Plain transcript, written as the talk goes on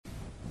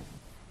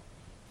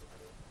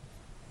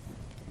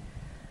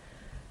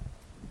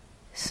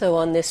So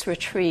on this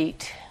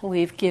retreat,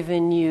 we've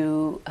given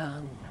you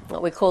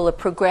what we call a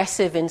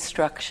progressive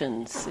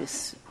instructions,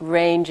 this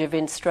range of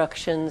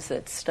instructions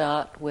that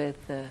start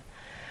with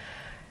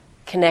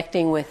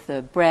connecting with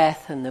the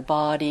breath and the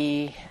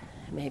body,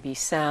 maybe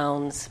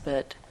sounds,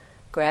 but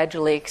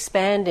gradually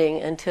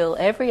expanding until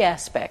every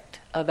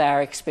aspect of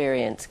our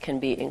experience can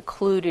be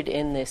included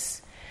in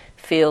this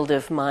field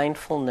of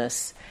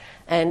mindfulness,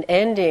 and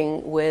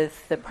ending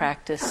with the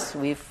practice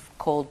we've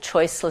called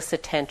choiceless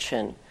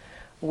attention,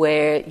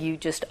 where you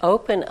just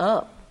open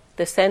up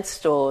the sense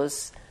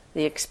doors,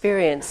 the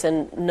experience,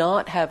 and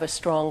not have a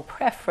strong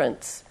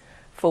preference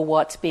for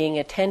what's being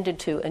attended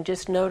to, and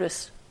just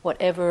notice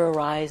whatever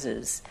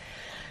arises.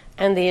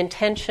 And the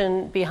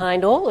intention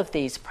behind all of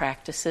these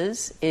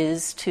practices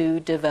is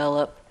to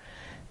develop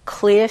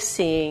clear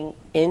seeing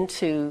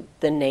into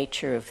the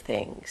nature of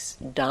things,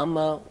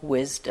 Dhamma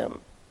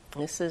wisdom.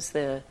 This is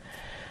the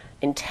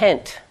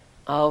intent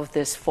of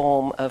this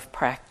form of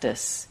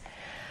practice.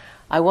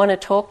 I want to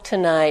talk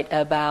tonight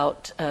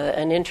about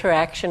an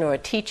interaction or a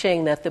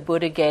teaching that the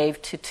Buddha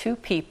gave to two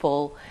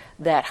people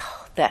that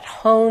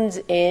hones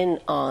in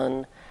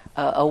on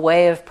a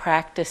way of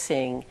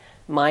practicing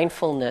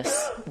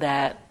mindfulness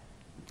that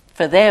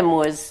for them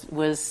was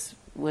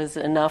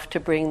enough to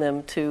bring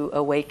them to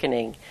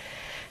awakening.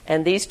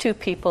 And these two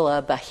people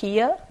are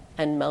Bahiya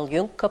and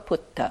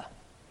Malyunkaputta.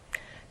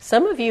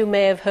 Some of you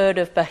may have heard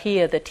of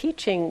Bahiya. The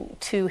teaching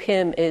to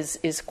him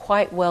is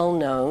quite well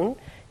known.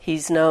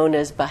 He's known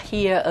as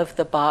Bahiya of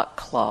the bark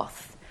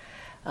cloth.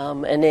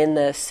 And in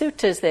the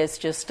suttas, there's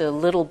just a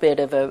little bit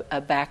of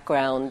a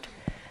background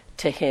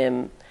to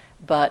him.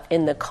 But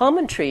in the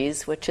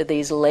commentaries, which are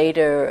these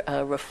later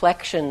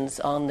reflections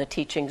on the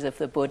teachings of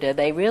the Buddha,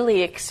 they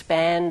really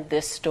expand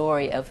this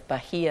story of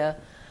Bahiya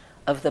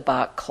of the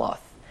bark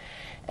cloth.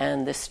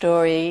 And the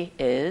story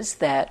is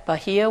that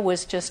Bahiya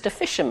was just a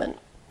fisherman.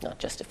 Not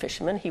just a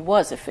fisherman, he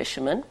was a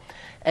fisherman.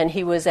 And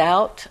he was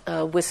out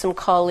with some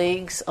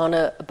colleagues on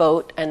a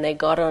boat, and they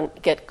got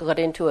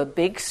into a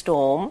big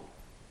storm,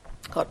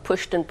 got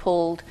pushed and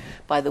pulled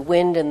by the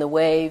wind and the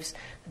waves.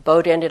 The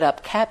boat ended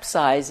up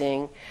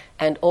capsizing,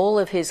 and all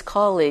of his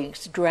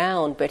colleagues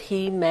drowned, but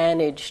he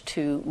managed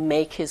to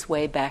make his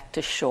way back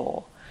to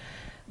shore.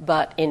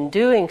 But in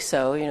doing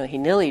so, he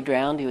nearly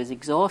drowned, he was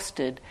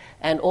exhausted,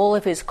 and all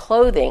of his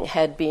clothing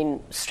had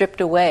been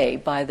stripped away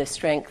by the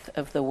strength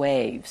of the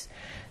waves.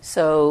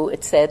 So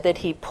it said that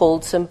he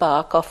pulled some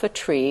bark off a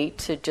tree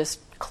to just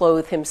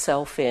clothe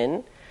himself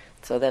in.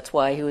 So that's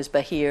why he was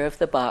Bahiya of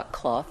the bark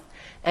cloth.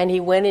 And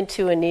he went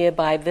into a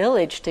nearby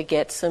village to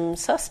get some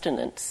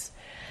sustenance.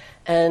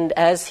 And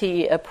as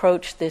he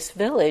approached this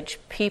village,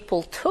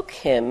 people took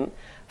him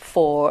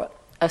for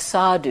a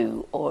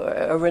sadhu or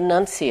a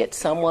renunciate,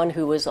 someone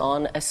who was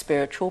on a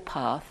spiritual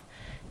path,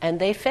 and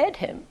they fed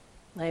him.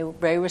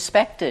 They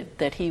respected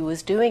that he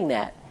was doing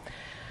that.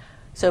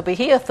 So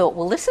Bahiya thought,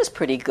 well, this is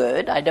pretty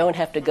good. I don't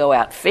have to go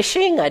out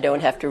fishing. I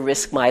don't have to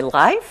risk my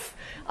life.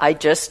 I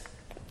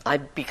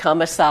become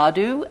a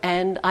sadhu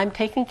and I'm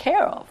taken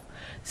care of.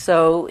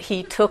 So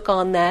he took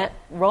on that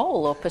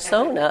role or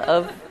persona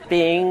of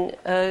being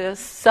a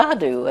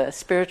sadhu, a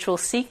spiritual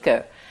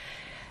seeker.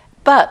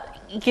 But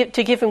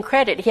to give him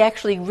credit, he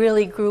actually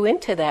really grew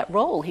into that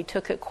role. He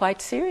took it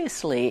quite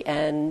seriously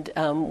and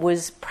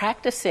was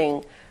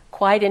practicing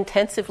quite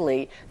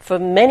intensively for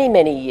many,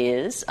 many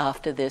years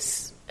after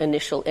this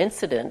initial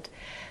incident,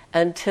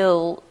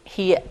 until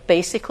he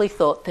basically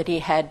thought that he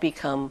had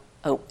become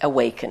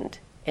awakened,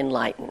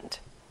 enlightened.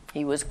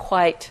 He was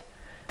quite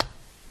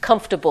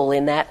comfortable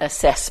in that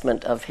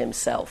assessment of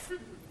himself.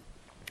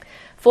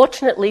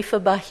 Fortunately for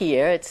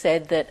Bahiya, it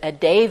said that a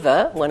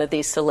deva, one of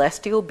these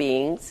celestial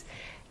beings,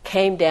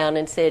 came down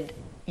and said,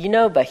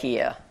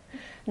 Bahiya,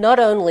 not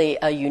only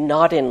are you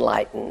not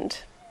enlightened,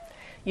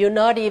 you're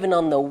not even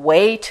on the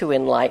way to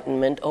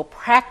enlightenment or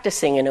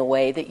practicing in a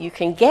way that you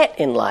can get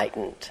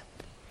enlightened.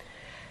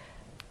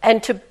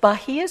 And to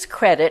Bahiya's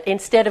credit,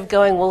 instead of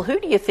going, well, who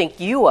do you think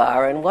you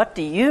are and what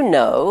do you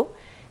know?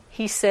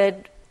 He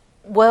said,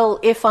 well,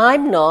 if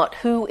I'm not,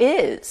 who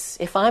is?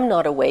 If I'm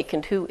not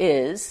awakened, who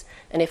is?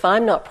 And if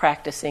I'm not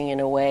practicing in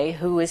a way,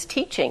 who is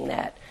teaching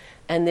that?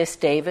 And this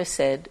deva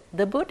said,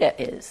 the Buddha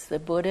is. The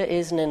Buddha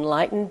is an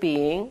enlightened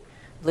being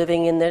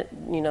living in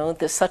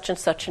the such and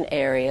such an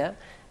area,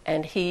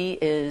 and he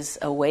is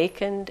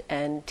awakened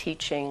and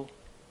teaching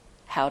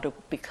how to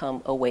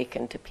become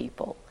awakened to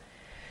people.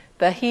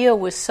 Bahiya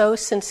was so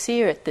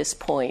sincere at this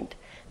point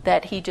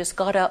that he just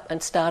got up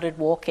and started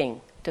walking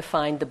to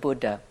find the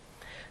Buddha.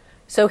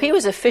 So he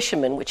was a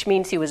fisherman, which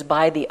means he was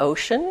by the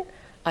ocean.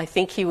 I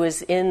think he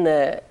was in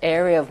the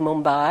area of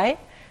Mumbai,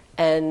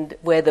 and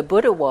where the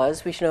Buddha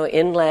was, we know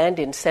inland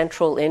in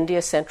central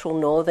India, central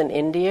northern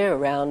India,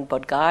 around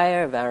Bodh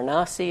Gaya,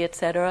 Varanasi,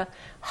 etc.,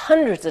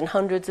 hundreds and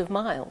hundreds of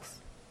miles.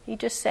 He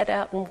just set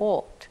out and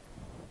walked.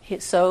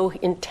 So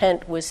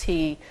intent was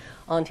he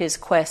on his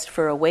quest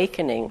for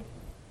awakening.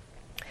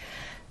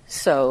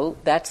 So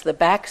that's the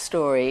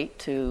backstory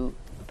to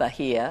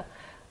Bahiya.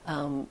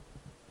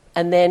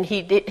 And then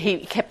he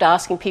kept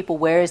asking people,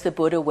 where is the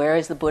Buddha, where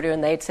is the Buddha?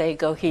 And they'd say,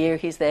 go here,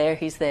 he's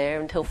there,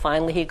 until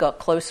finally he got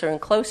closer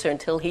and closer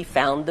until he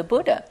found the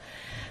Buddha.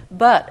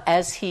 But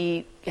as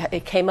he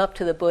came up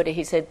to the Buddha,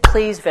 he said,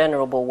 please,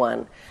 Venerable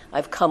One,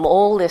 I've come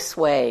all this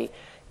way.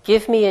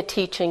 Give me a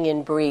teaching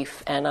in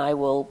brief, and I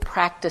will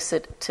practice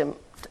it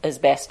as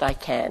best I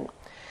can.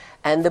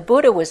 And the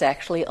Buddha was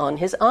actually on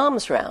his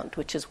alms round,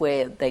 which is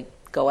where they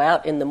go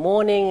out in the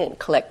morning and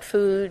collect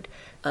food.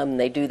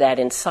 They do that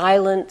in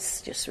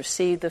silence, just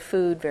receive the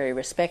food very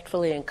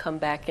respectfully and come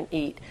back and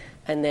eat.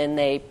 And then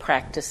they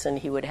practice, and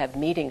he would have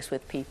meetings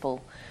with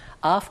people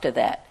after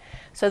that.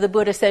 So the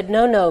Buddha said,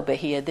 no,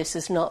 Bahia, this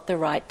is not the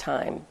right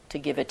time to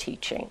give a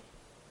teaching.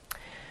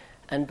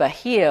 And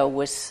Bahia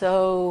was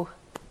so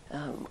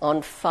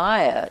on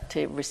fire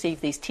to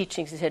receive these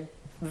teachings. He said,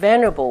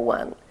 Venerable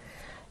One,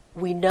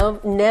 we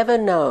never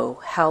know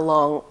how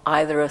long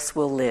either of us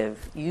will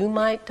live. You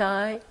might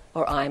die,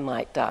 or I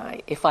might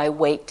die if I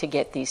wait to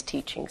get these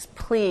teachings.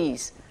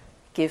 Please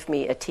give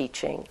me a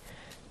teaching.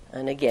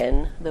 And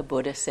again, the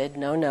Buddha said,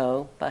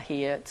 no,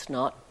 Bahia, it's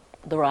not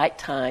the right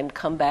time.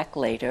 Come back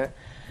later.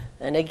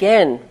 And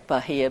again,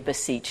 Bahia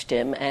beseeched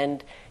him.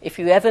 And if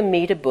you ever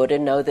meet a Buddha,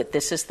 know that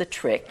this is the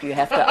trick. You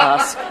have to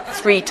ask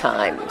 3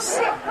 times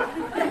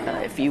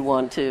if you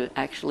want to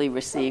actually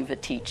receive a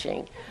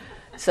teaching.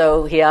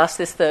 So he asked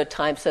this 3rd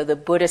time. So the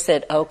Buddha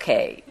said,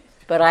 okay,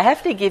 but I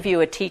have to give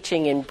you a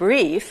teaching in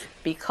brief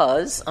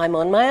because I'm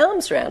on my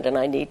alms round and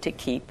I need to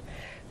keep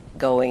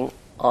going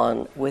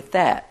on with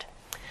that.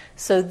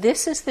 So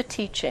this is the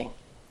teaching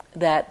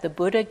that the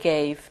Buddha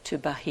gave to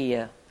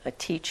Bahia, a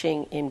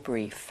teaching in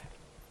brief.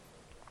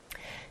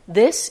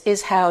 This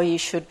is how ye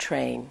should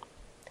train.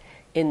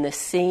 In the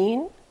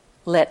seen,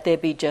 let there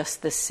be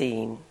just the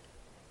seen.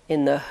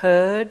 In the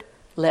heard,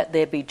 let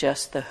there be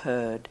just the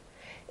heard.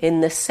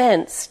 In the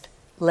sensed,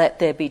 let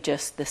there be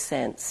just the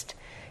sensed.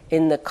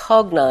 In the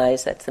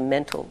cognized, that's the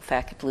mental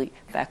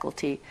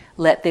faculty,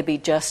 let there be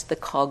just the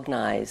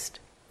cognized.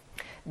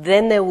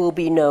 Then there will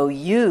be no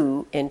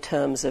you in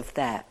terms of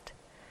that.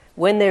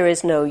 When there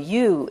is no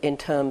you in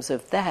terms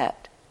of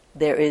that,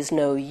 there is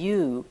no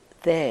you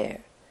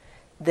there.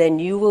 Then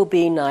you will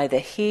be neither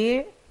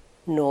here,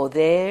 nor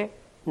there,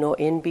 nor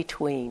in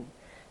between.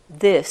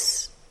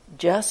 This,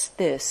 just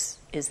this,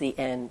 is the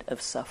end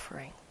of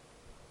suffering.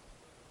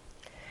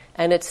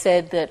 And it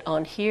said that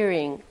on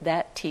hearing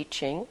that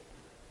teaching,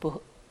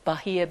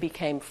 Bahia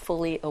became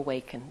fully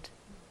awakened.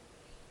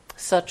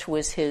 Such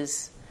was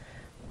his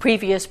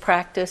previous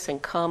practice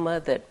and karma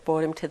that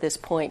brought him to this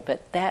point,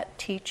 but that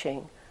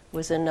teaching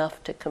was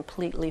enough to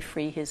completely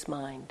free his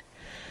mind.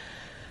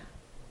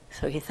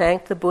 So he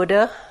thanked the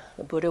Buddha.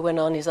 The Buddha went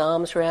on his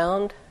alms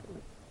round.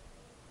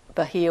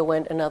 Bahia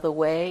went another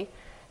way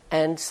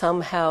and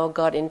somehow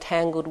got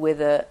entangled with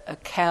a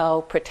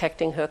cow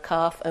protecting her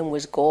calf and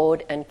was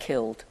gored and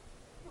killed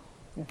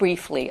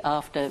briefly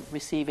after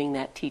receiving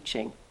that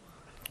teaching.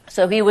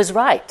 So he was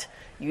right.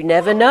 You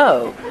never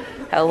know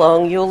how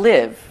long you'll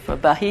live. For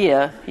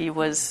Bahia, he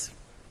was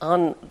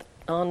on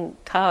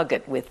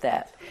target with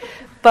that.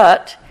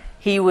 But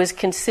he was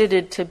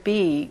considered to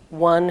be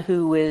one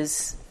who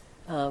was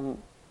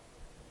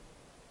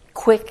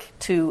quick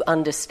to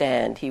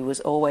understand. He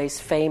was always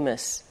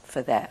famous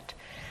for that.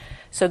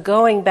 So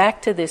going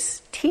back to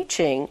this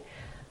teaching,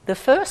 the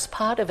first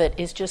part of it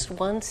is just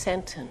one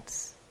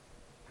sentence.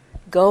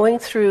 Going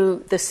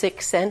through the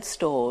 6 sense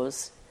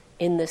doors,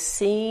 in the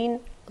seen,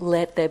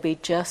 let there be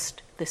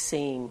just the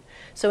seen.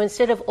 So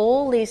instead of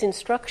all these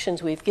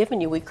instructions we've given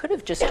you, we could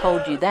have just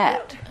told you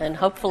that, and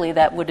hopefully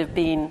that would have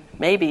been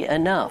maybe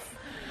enough.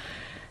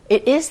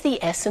 It is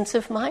the essence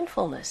of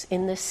mindfulness.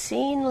 In the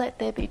seen, let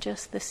there be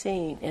just the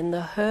seen. In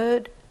the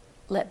heard,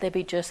 let there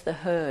be just the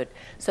heard.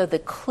 So the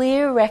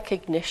clear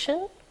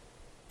recognition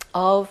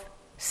of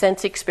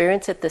sense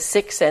experience at the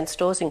 6 sense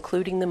doors,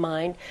 including the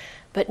mind,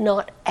 but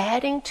not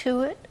adding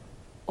to it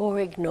or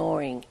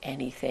ignoring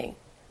anything.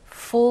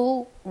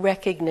 Full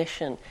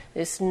recognition,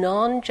 this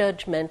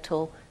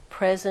non-judgmental,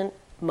 present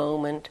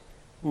moment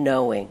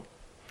knowing.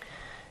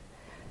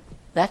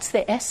 That's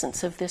the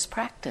essence of this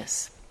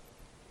practice.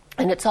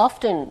 And it's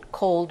often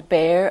called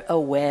bare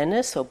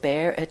awareness or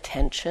bare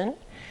attention.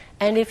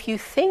 And if you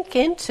think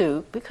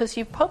into, because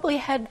you've probably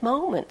had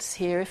moments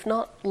here, if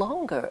not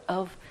longer,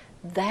 of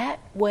that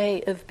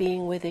way of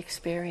being with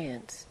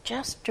experience,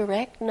 just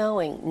direct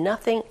knowing,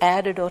 nothing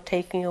added or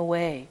taken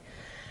away.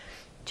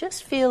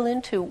 Just feel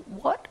into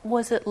what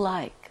was it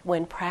like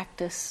when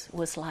practice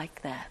was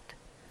like that.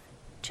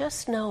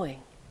 Just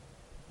knowing.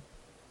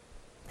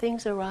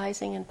 Things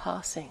arising and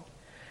passing.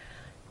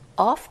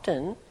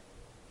 Often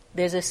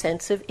there's a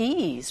sense of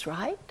ease,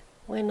 right?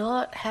 We're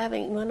not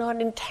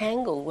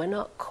entangled, we're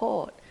not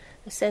caught.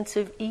 A sense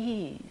of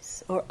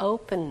ease or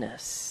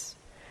openness,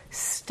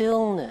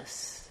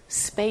 stillness,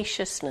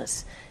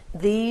 spaciousness.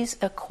 These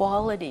are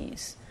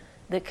qualities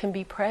that can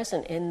be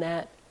present in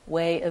that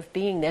way of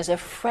being. There's a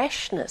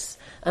freshness,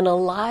 an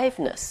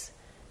aliveness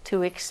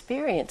to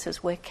experience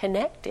as we're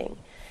connecting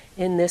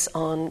in this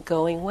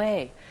ongoing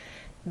way.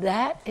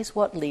 That is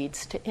what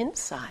leads to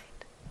insight.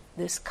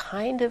 this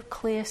kind of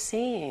clear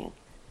seeing.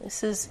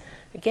 This is,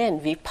 again,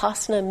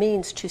 vipassana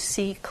means to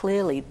see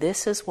clearly.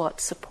 This is what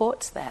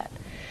supports that.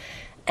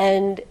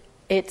 And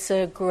it's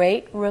a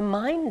great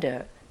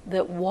reminder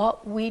that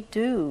what we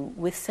do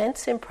with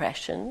sense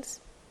impressions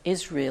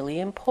is really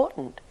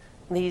important.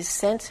 These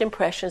sense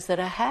impressions that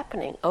are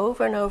happening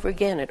over and over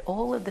again at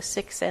all of the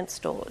 6 sense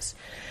doors.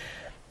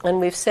 And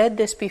we've said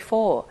this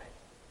before,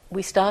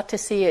 we start to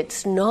see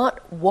it's not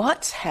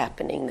what's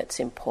happening that's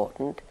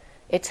important,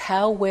 it's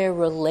how we're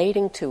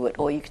relating to it,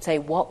 or you could say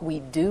what we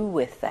do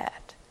with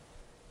that.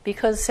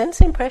 Because sense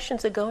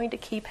impressions are going to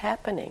keep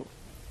happening.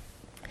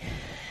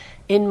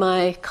 In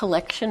my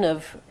collection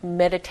of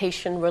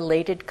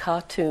meditation-related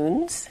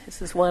cartoons,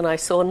 this is one I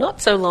saw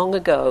not so long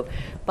ago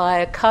by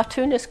a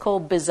cartoonist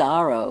called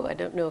Bizarro. I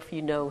don't know if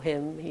you know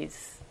him.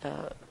 He's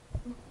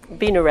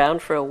been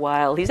around for a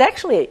while. He's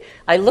actually,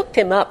 I looked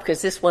him up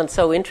because this one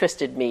so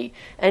interested me,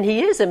 and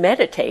he is a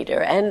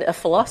meditator and a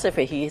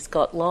philosopher. He's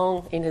got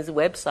long, in his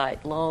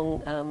website,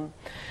 long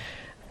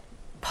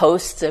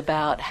posts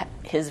about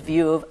his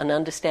view of an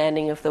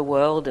understanding of the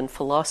world and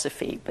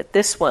philosophy. But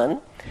this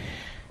one,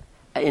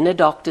 in a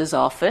doctor's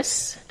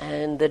office,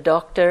 and the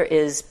doctor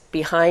is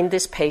behind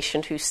this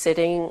patient who's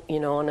sitting,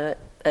 on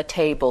a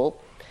table,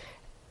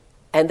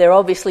 and they're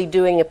obviously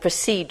doing a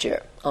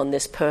procedure on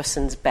this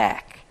person's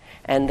back.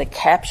 And the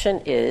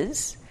caption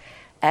is,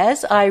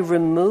 "As I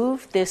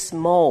remove this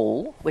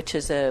mole," which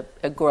is a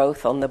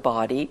growth on the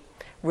body,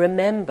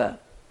 "remember,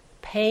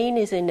 pain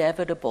is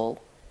inevitable,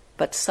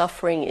 but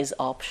suffering is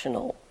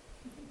optional,"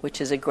 which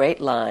is a great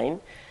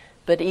line.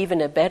 But even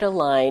a better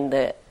line,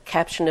 the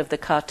caption of the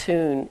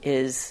cartoon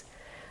is,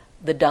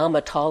 "The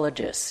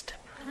dermatologist."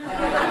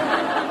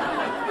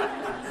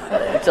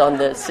 It's on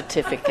the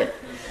certificate.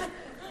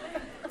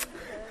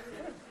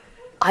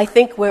 I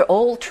think we're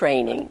all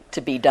training to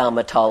be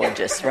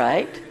dermatologists,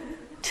 right?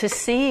 To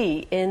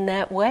see in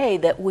that way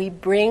that we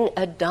bring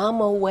a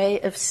Dhamma way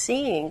of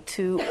seeing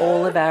to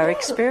all of our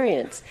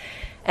experience.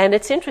 And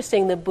it's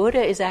interesting, the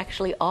Buddha is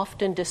actually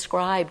often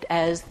described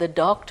as the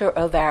doctor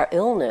of our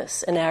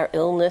illness, and our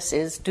illness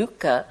is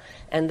dukkha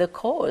and the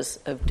cause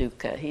of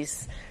dukkha.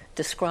 He's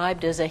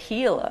described as a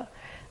healer.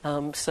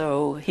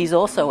 So he's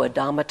also a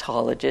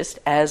dermatologist,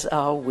 as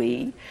are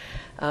we.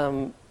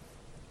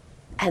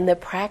 And the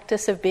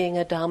practice of being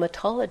a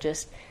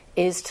dermatologist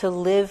is to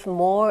live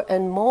more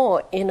and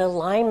more in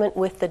alignment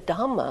with the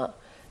Dhamma,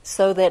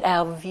 so that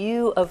our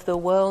view of the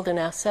world and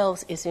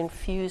ourselves is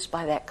infused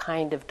by that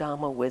kind of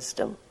Dhamma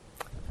wisdom,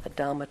 a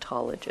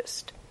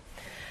dermatologist.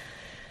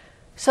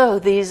 So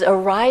these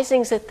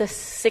arisings at the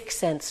 6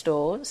 sense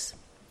doors,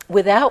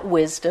 without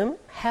wisdom,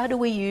 how do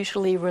we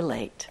usually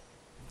relate?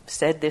 I've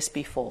said this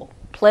before.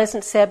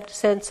 Pleasant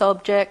sense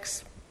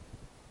objects,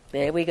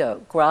 there we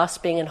go,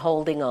 grasping and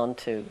holding on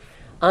to.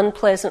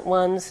 Unpleasant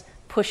ones,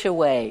 push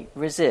away,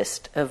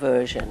 resist,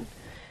 aversion.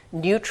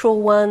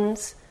 Neutral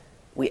ones,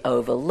 we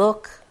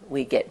overlook,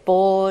 we get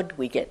bored,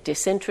 we get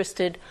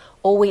disinterested,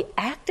 or we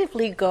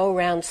actively go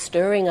around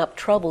stirring up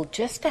trouble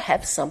just to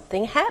have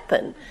something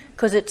happen,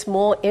 because it's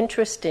more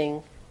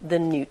interesting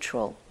than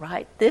neutral,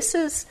 right?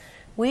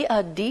 We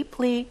are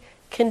deeply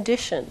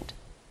conditioned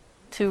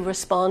to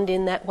respond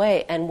in that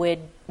way, and we're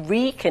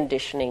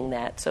reconditioning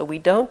that so we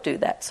don't do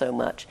that so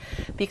much,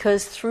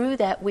 because through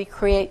that we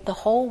create the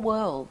whole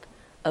world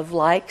of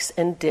likes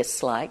and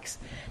dislikes,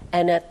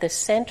 and at the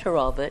center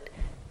of it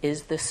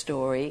is the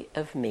story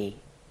of me,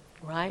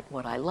 right?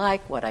 What I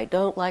like, what I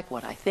don't like,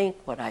 what I think,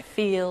 what I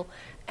feel,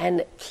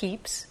 and it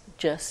keeps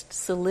just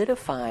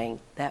solidifying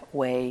that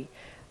way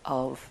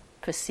of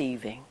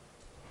perceiving.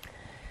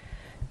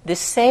 The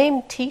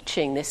same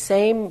teaching, the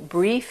same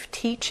brief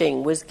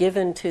teaching was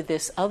given to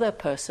this other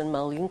person,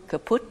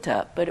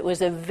 Mallinkaputta, but it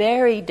was a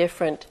very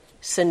different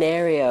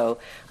scenario.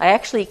 I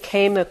actually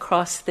came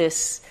across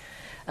this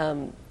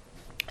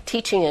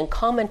teaching and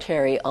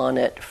commentary on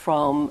it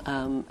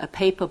from a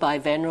paper by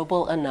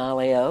Venerable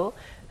Analayo.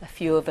 A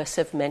few of us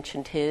have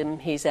mentioned him.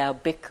 He's our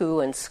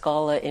bhikkhu and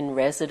scholar in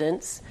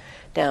residence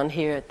down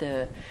here at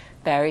the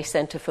Barry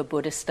Center for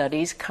Buddhist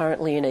Studies,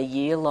 currently in a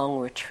year-long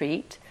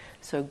retreat.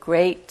 So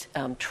great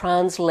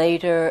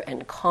translator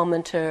and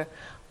commenter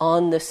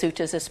on the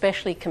suttas,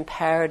 especially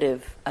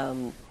comparative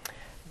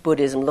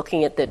Buddhism,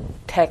 looking at the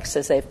texts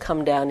as they've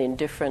come down in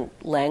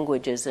different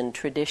languages and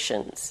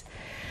traditions.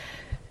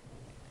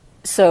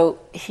 So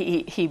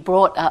he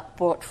brought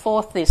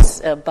forth this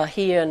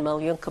Bahia and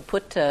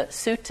Mallinkaputta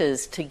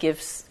suttas to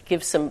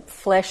give some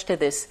flesh to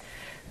this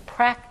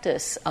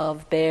practice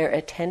of bare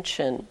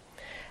attention.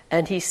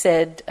 And he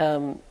said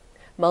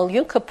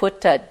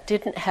Mallinkaputta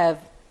didn't have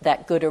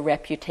that good a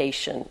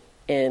reputation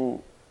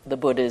in the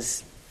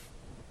Buddha's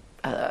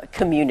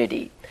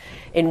community.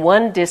 In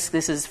one this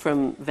is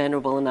from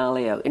Venerable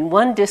Analayo, in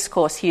one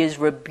discourse he is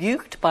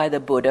rebuked by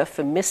the Buddha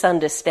for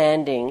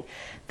misunderstanding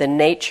the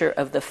nature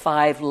of the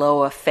 5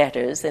 lower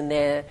fetters, and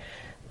they're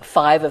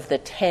 5 of the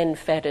 10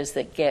 fetters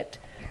that get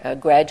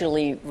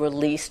gradually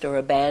released or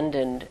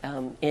abandoned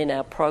in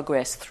our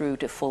progress through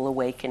to full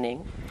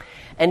awakening.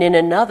 And in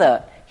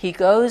another, he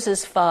goes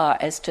as far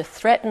as to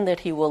threaten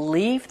that he will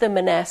leave the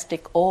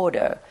monastic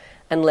order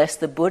unless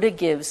the Buddha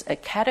gives a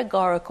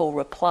categorical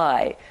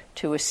reply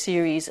to a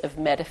series of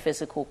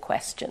metaphysical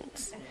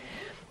questions.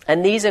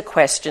 And these are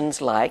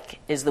questions like,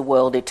 is the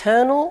world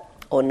eternal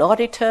or not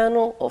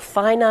eternal, or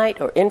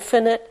finite or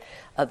infinite?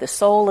 Are the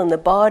soul and the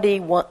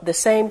body the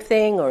same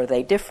thing, or are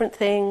they different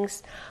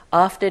things?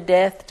 After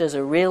death, does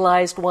a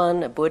realized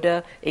one, a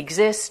Buddha,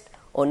 exist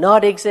or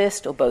not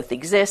exist, or both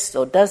exist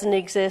or doesn't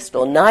exist,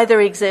 or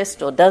neither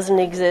exist or doesn't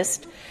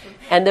exist?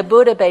 And the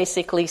Buddha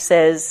basically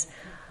says,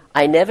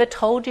 I never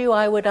told you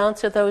I would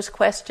answer those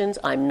questions.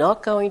 I'm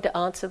not going to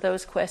answer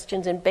those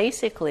questions. And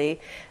basically,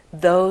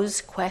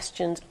 those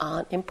questions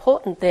aren't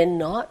important. They're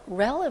not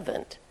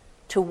relevant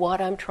to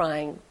what I'm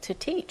trying to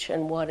teach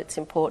and what it's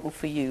important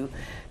for you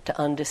to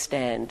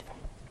understand.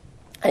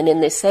 And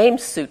in the same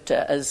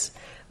sutta as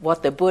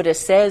what the Buddha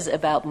says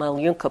about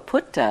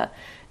Mallunkaputta,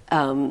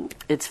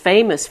 it's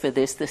famous for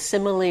this, the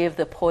simile of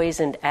the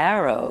poisoned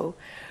arrow,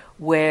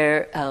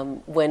 where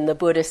when the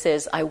Buddha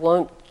says, I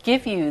won't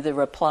give you the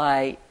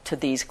reply to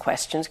these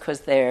questions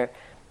because they're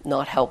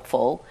not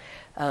helpful,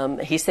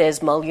 he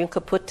says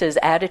Mallunkaputa's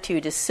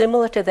attitude is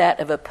similar to that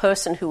of a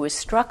person who was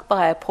struck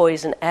by a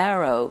poisoned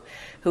arrow,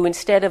 who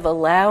instead of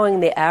allowing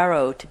the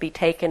arrow to be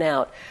taken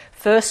out,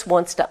 first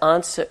wants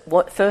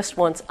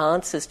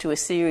answers to a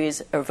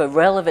series of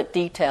irrelevant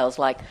details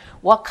like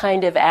what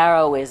kind of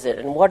arrow is it,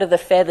 and what are the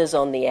feathers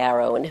on the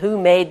arrow, and who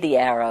made the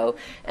arrow.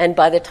 And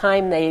by the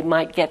time they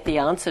might get the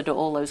answer to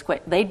all those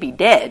questions, they'd be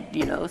dead,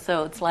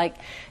 So it's like,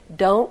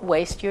 don't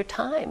waste your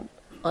time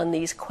on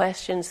these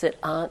questions that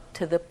aren't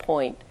to the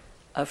point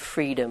of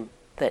freedom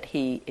that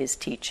he is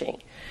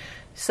teaching.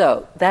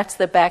 So that's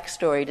the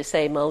backstory to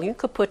say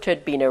Mallunkaputta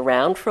had been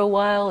around for a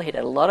while, he'd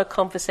had a lot of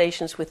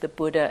conversations with the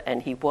Buddha,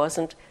 and he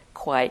wasn't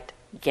quite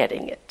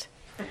getting it.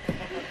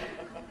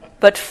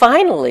 But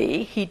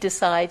finally, he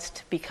decides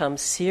to become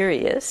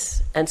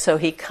serious, and so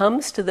he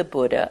comes to the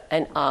Buddha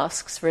and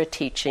asks for a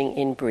teaching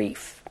in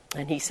brief.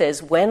 And he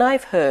says, when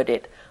I've heard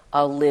it,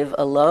 I'll live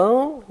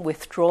alone,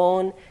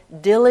 withdrawn,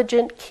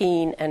 diligent,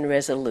 keen, and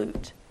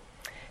resolute.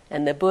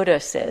 And the Buddha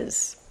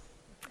says,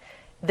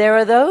 there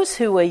are those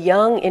who are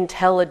young,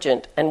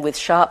 intelligent, and with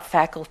sharp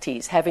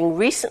faculties, having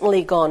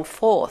recently gone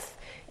forth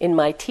in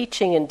my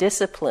teaching and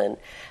discipline,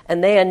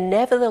 and they are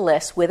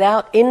nevertheless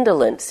without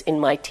indolence in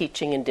my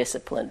teaching and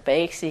discipline.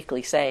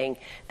 Basically saying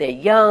they're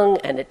young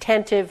and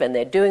attentive, and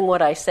they're doing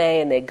what I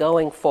say, and they're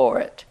going for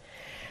it.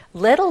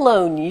 Let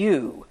alone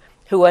you,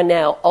 who are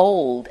now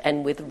old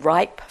and with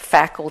ripe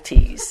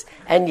faculties,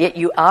 and yet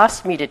you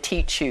asked me to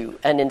teach you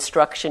an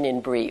instruction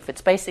in brief.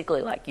 It's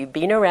basically like you've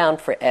been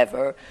around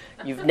forever,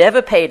 you've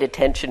never paid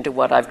attention to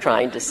what I'm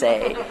trying to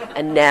say,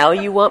 and now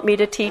you want me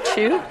to teach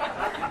you?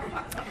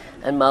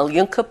 And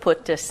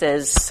Mallunkaputta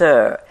says,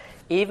 sir,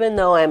 even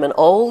though I'm an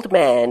old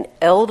man,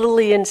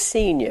 elderly and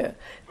senior,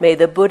 may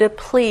the Buddha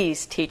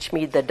please teach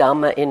me the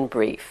Dhamma in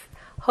brief.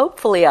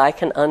 Hopefully I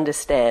can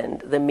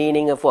understand the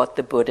meaning of what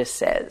the Buddha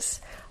says.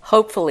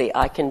 Hopefully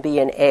I can be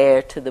an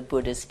heir to the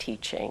Buddha's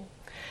teaching.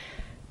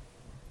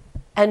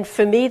 And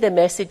for me, the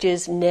message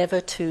is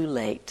never too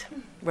late,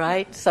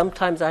 right?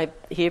 Sometimes I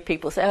hear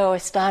people say, I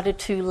started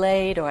too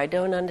late, or I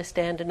don't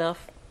understand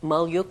enough.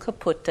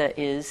 Mallunkaputta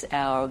is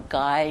our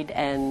guide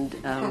and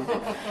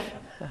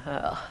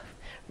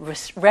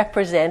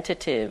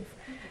representative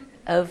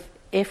of,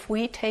 if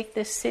we take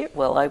this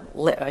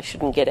seriously, I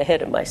shouldn't get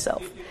ahead of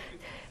myself.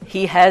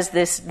 He has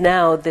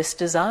this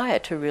desire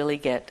to really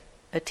get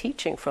a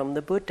teaching from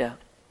the Buddha.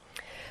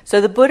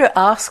 So the Buddha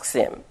asks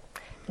him,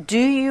 do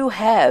you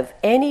have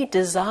any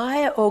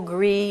desire or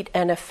greed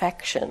and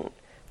affection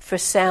for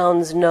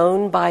sounds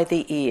known by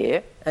the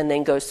ear, and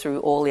then goes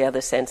through all the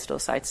other sense or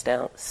sight,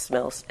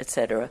 smells,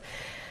 etc.,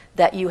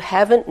 that you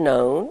haven't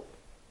known,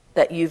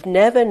 that you've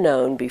never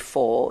known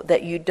before,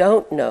 that you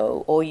don't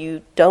know or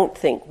you don't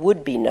think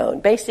would be known?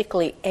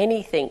 Basically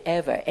anything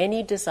ever,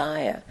 any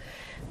desire.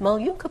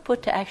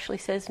 Mallunkaputta actually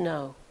says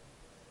no.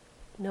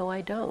 No, I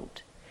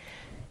don't.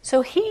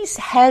 So he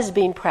has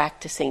been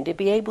practicing to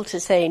be able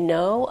to say,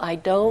 no, I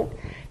don't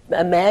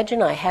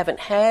imagine, I haven't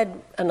had,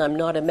 and I'm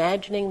not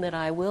imagining that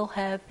I will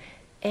have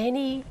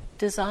any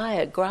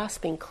desire,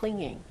 grasping,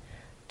 clinging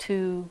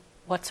to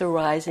what's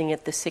arising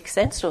at the sixth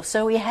sense door.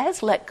 So he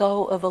has let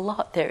go of a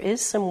lot. There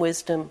is some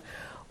wisdom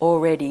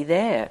already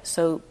there.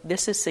 So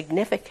this is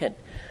significant.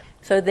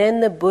 So then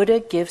the Buddha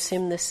gives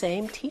him the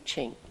same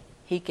teaching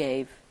he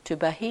gave to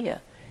Bahia.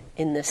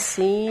 In the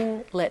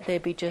seen, let there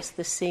be just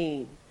the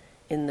seen.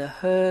 In the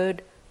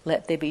heard,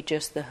 let there be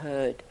just the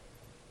heard.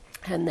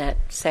 And that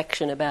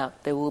section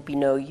about there will be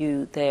no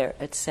you there,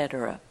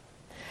 etc.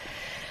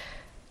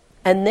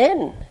 And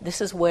then,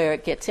 this is where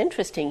it gets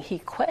interesting, he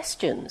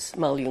questions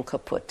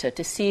Mallunkaputta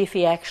to see if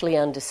he actually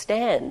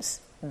understands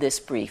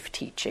this brief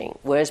teaching,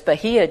 whereas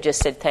Bahia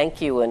just said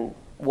thank you and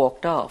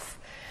walked off.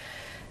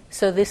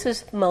 So this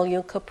is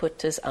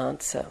Mallyunkaputta's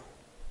answer.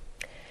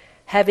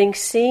 Having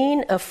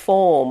seen a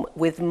form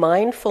with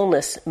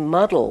mindfulness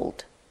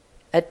muddled,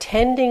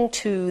 attending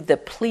to the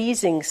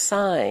pleasing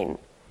sign,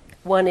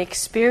 one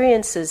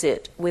experiences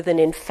it with an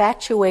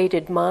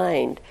infatuated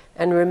mind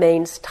and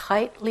remains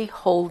tightly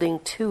holding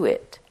to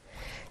it.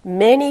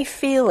 Many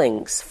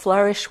feelings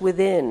flourish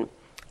within,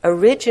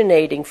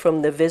 originating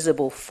from the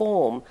visible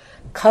form,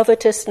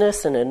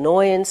 covetousness and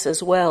annoyance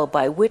as well,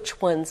 by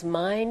which one's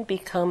mind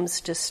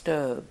becomes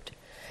disturbed.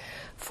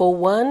 For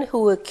one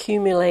who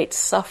accumulates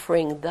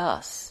suffering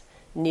thus,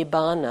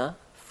 nibbana,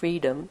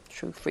 freedom,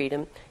 true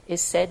freedom,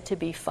 is said to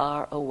be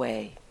far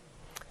away.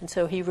 And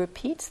so he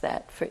repeats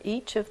that for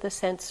each of the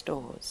sense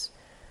doors.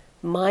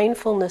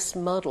 Mindfulness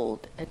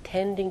muddled,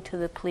 attending to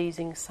the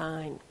pleasing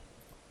sign.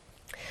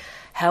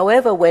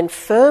 However, when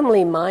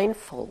firmly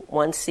mindful,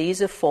 one sees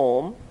a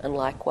form, and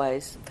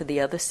likewise for the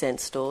other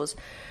sense doors,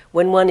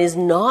 when one is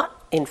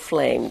not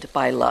inflamed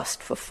by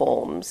lust for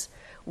forms,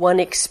 one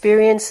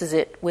experiences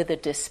it with a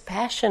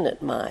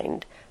dispassionate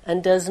mind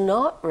and does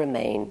not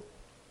remain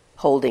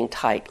holding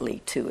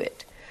tightly to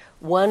it.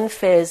 One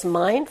fares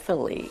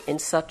mindfully in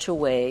such a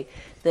way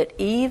that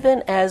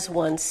even as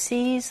one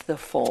sees the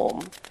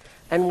form,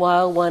 and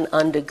while one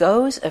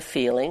undergoes a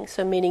feeling,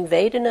 so meaning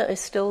Vedana is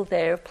still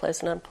there,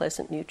 pleasant,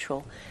 unpleasant,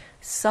 neutral,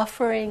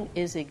 suffering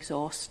is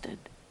exhausted,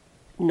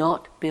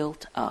 not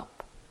built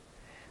up.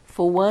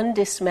 For one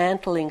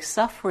dismantling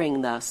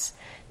suffering thus,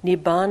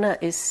 nibbana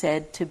is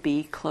said to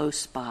be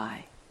close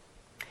by.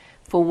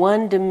 For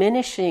one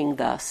diminishing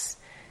thus,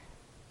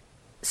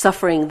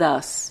 suffering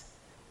thus,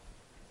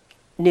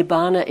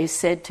 nibbana is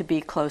said to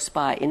be close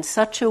by in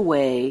such a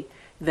way,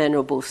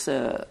 Venerable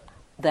Sir,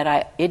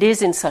 it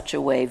is in such a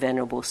way,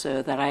 Venerable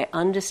Sir, that I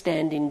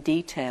understand in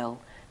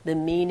detail the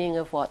meaning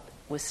of what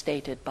was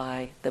stated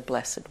by the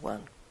Blessed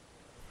One.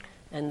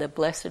 And the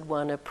Blessed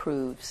One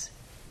approves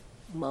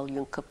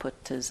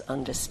Malunkaputta's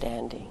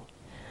understanding.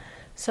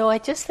 So I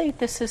just think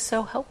this is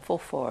so helpful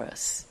for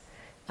us.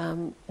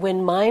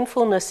 When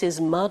mindfulness is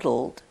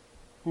muddled,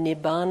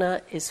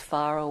 nibbana is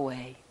far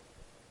away.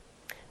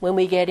 When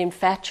we get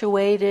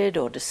infatuated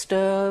or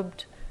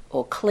disturbed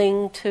or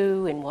cling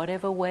to, in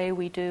whatever way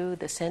we do,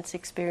 the sense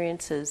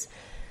experiences,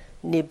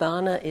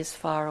 nibbana is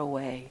far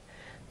away.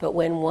 But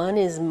when one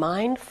is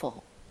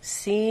mindful,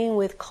 seeing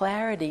with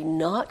clarity,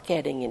 not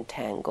getting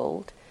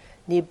entangled,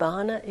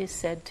 nibbana is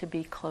said to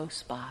be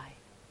close by.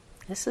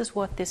 This is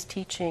what this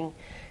teaching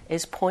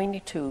is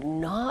pointing to,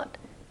 not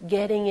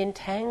getting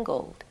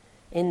entangled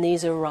in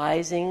these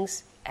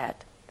arisings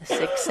at the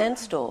six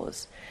sense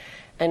doors.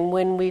 And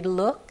when we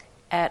look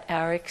at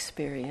our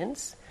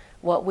experience,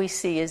 what we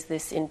see is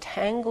this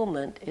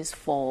entanglement is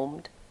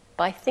formed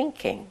by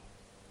thinking,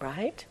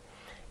 right?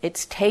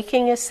 It's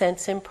taking a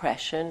sense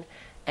impression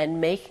and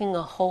making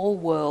a whole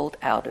world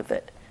out of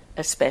it,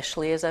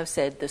 especially, as I've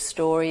said, the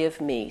story of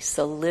me,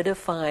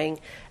 solidifying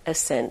a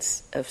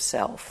sense of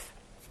self.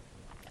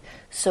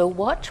 So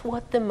watch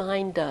what the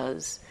mind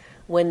does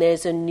when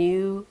there's a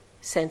new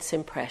sense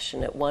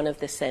impression at one of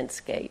the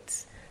sense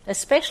gates,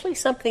 especially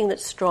something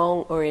that's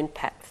strong or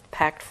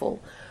impactful.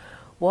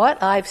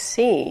 What I've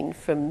seen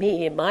from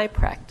me in my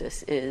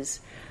practice is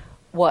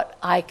what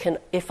I can,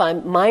 if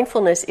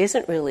mindfulness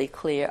isn't really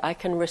clear, I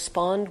can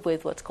respond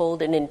with what's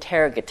called an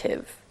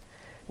interrogative,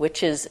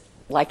 which is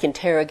like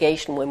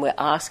interrogation when we're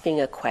asking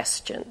a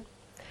question.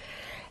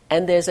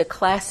 And there's a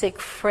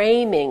classic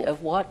framing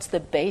of what's the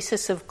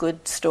basis of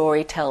good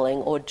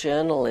storytelling or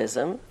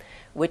journalism,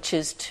 which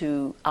is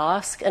to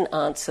ask and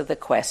answer the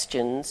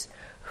questions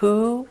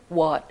who,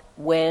 what,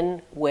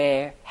 when,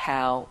 where,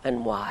 how,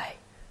 and why.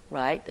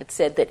 Right? It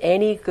said that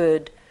any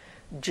good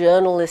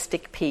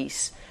journalistic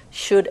piece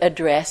should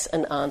address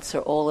and answer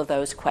all of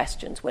those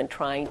questions when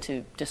trying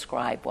to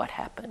describe what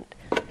happened.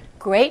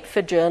 Great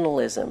for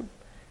journalism,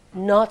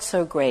 not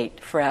so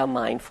great for our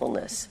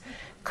mindfulness.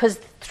 Because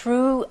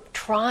through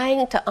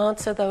trying to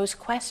answer those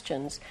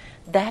questions,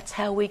 that's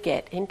how we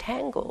get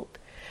entangled.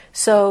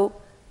 So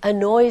a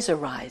noise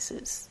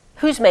arises.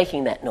 Who's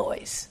making that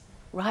noise?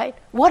 Right?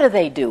 What are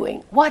they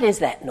doing? What is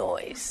that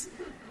noise?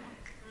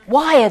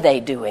 Why are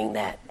they doing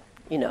that?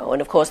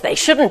 And of course they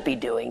shouldn't be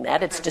doing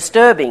that. It's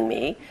disturbing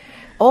me.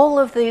 All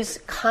of these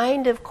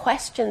kind of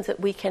questions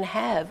that we can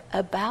have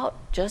about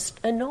just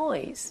a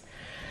noise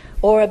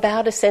or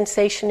about a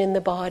sensation in the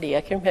body.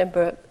 I can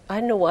remember, I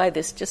don't know why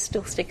this just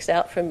still sticks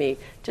out for me,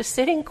 just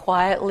sitting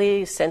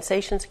quietly,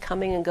 sensations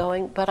coming and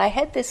going, but I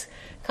had this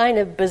kind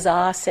of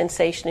bizarre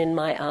sensation in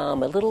my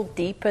arm, a little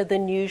deeper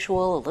than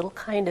usual, a little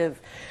kind of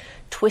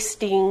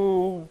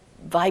twisting,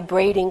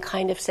 vibrating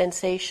kind of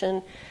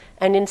sensation.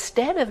 And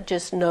instead of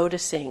just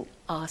noticing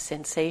our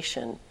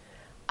sensation,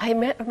 I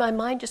met my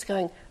mind just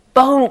going,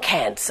 bone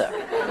cancer.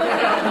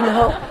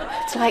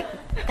 It's like,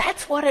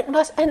 that's what it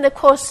must. And of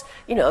course,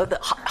 the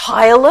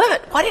high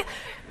alert.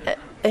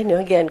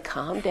 Again,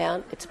 calm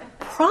down. It's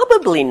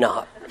probably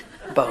not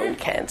bone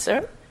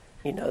cancer.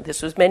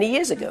 This was many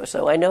years ago,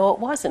 so I know it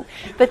wasn't.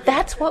 But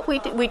that's what we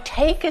do. We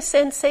take a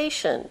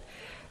sensation,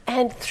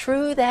 and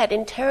through that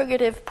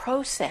interrogative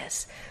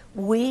process,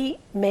 we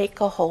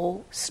make a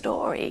whole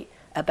story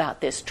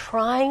about this,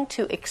 trying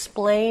to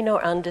explain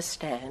or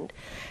understand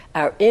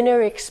our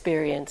inner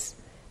experience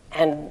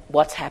and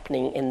what's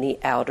happening in the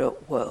outer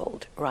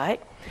world,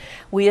 right?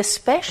 We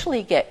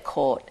especially get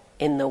caught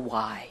in the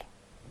why.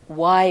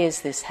 Why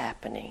is this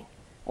happening?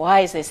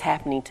 Why is this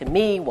happening to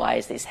me? Why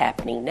is this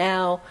happening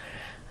now?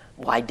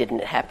 Why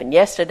didn't it happen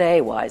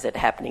yesterday? Why is it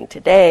happening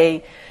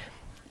today?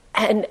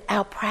 And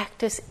our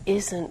practice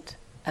isn't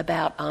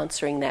about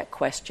answering that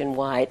question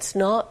why. It's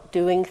not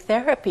doing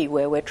therapy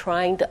where we're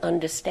trying to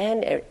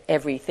understand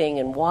everything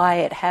and why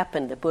it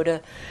happened. The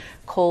Buddha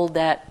called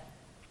that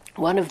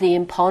one of the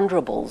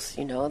imponderables,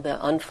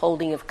 the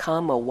unfolding of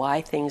karma,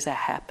 why things are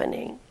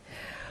happening.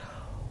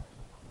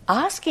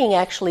 Asking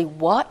actually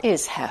what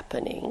is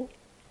happening,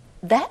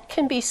 that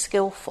can be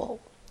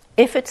skillful.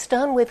 If it's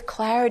done with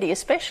clarity,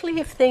 especially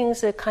if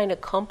things are kind of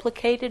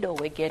complicated or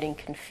we're getting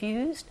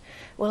confused,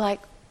 we're like,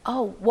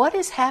 oh, what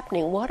is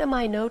happening? What am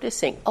I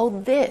noticing?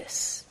 Oh,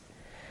 this.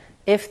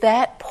 If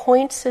that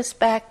points us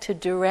back to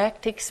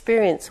direct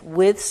experience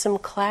with some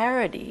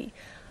clarity,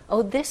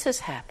 oh, this is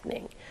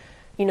happening.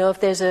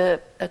 If there's a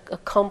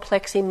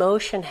complex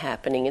emotion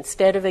happening,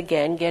 instead of,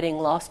 again, getting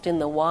lost in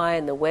the why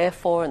and the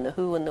wherefore and the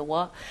who and the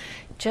what,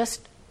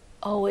 just,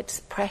 it's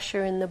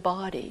pressure in the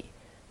body,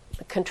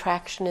 a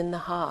contraction in the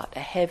heart,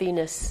 a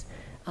heaviness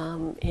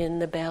in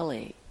the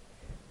belly.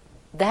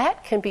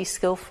 That can be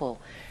skillful.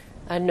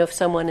 I don't know if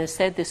someone has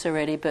said this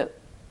already, but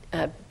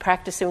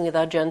practicing with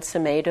Ajahn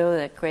Sumedho,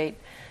 that great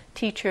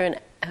teacher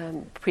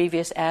and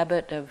previous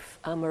abbot of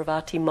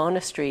Amaravati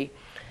Monastery,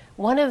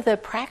 one of the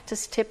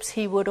practice tips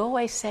he would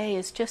always say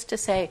is just to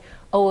say,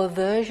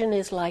 aversion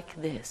is like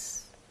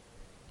this.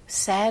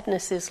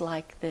 Sadness is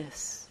like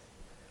this.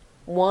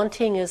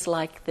 Wanting is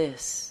like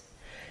this.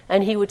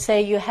 And he would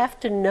say you have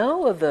to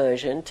know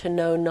aversion to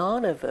know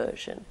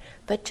non-aversion.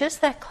 But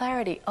just that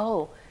clarity,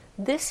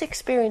 this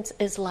experience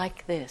is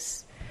like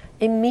this.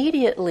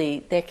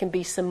 Immediately there can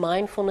be some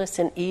mindfulness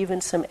and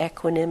even some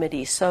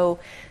equanimity. So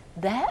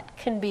that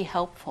can be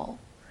helpful.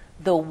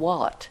 The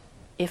what,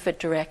 if it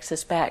directs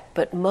us back.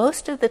 But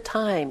most of the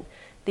time,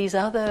 these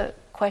other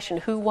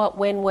questions, who, what,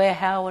 when, where,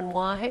 how, and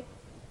why,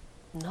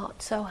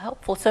 not so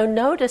helpful. So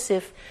notice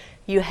if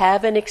you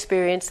have an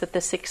experience at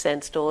the six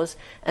sense doors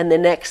and the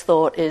next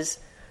thought is,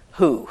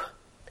 who?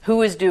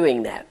 Who is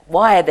doing that?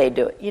 Why are they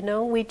doing it?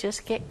 We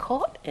just get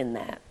caught in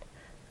that.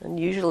 And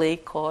usually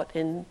caught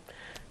in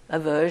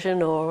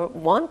aversion or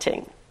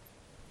wanting.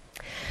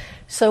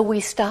 So we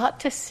start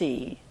to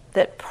see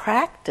that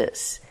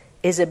practice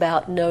is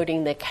about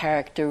noting the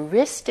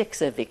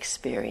characteristics of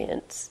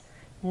experience,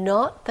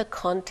 not the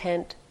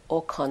content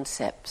or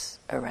concepts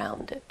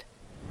around it.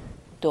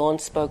 Dawn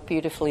spoke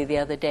beautifully the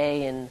other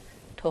day in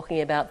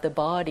talking about the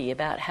body,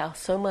 about how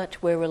so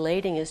much we're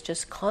relating is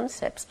just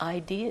concepts,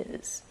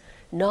 ideas,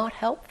 not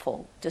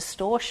helpful,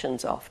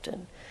 distortions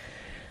often.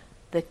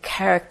 The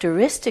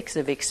characteristics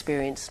of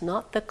experience,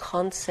 not the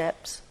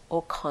concepts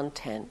or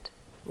content.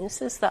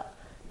 This is the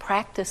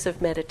practice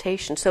of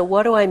meditation. So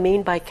what do I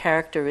mean by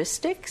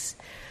characteristics?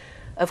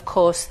 Of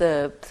course,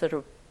 the sort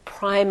of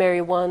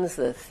primary ones,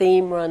 the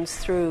theme runs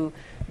through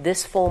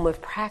this form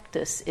of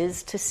practice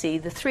is to see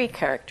the three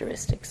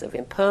characteristics of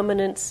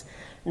impermanence,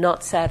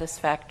 not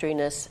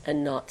satisfactoriness,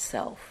 and not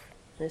self.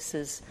 This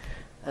is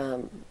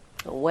a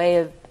way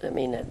of,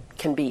 it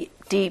can be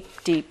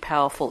deep,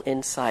 powerful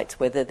insights,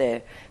 whether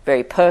they're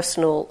very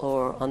personal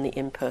or on the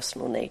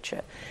impersonal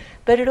nature.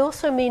 But it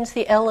also means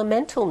the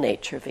elemental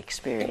nature of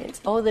experience,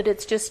 that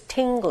it's just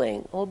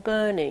tingling or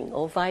burning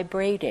or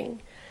vibrating.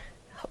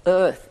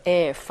 Earth,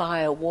 air,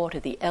 fire, water,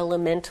 the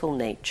elemental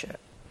nature.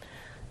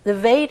 The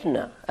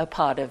Vedana are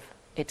part of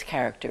its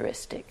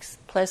characteristics,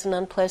 pleasant,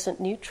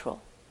 unpleasant,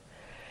 neutral.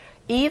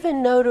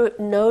 Even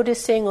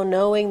noticing or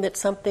knowing that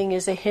something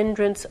is a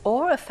hindrance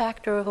or a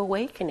factor of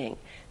awakening,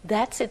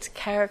 that's its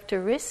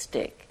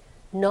characteristic,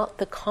 not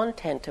the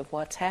content of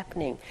what's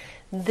happening.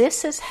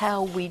 This is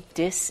how we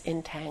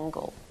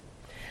disentangle.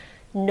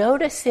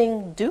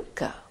 Noticing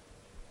dukkha,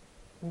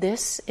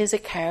 this is a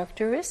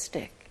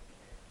characteristic.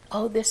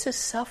 This is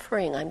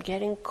suffering, I'm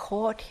getting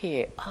caught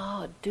here.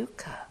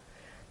 Dukkha.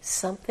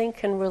 Something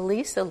can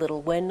release a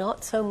little. We're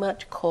not so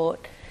much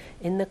caught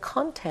in the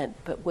content,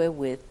 but we're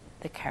with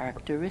the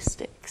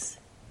characteristics.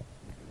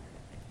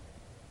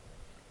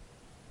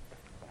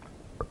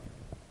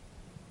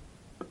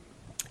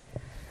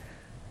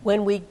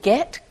 When we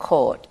get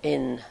caught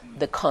in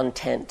the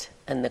content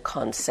and the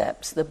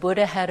concepts, the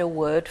Buddha had a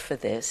word for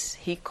this.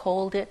 He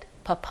called it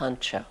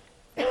papancha.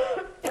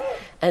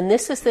 And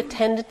this is the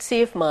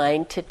tendency of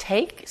mind to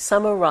take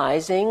some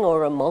arising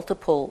or a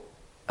multiple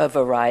of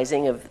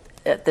arising of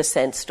the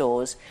sense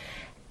doors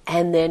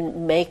and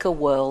then make a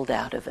world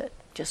out of it.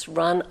 Just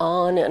run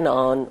on and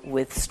on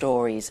with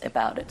stories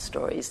about it.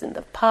 Stories in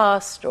the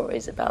past,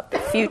 stories about the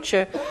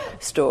future,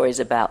 stories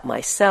about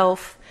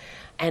myself.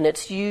 And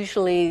it's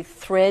usually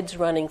threads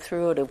running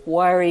through it of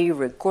worry,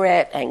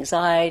 regret,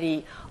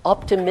 anxiety,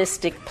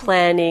 optimistic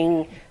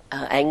planning,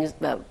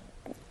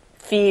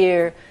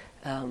 fear.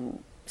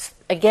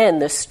 Again,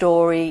 the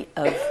story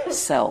of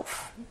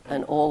self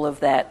and all of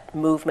that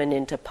movement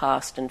into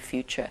past and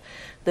future.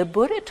 The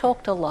Buddha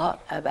talked a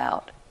lot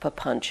about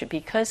papancha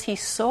because he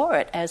saw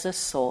it as a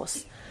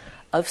source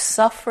of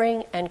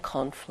suffering and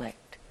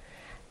conflict.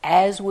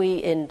 As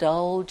we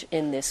indulge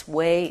in this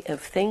way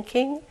of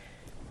thinking,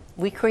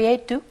 we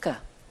create dukkha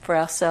for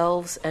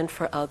ourselves and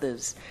for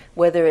others,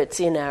 whether it's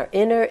in our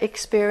inner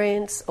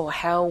experience or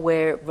how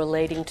we're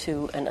relating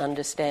to and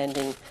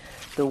understanding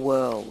the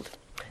world.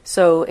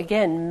 So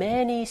again,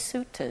 many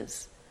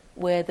suttas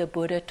where the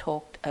Buddha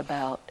talked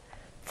about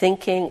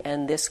thinking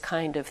and this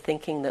kind of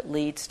thinking that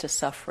leads to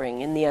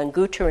suffering. In the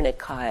Anguttara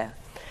Nikaya,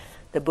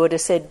 the Buddha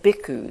said,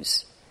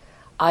 "Bhikkhus,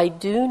 I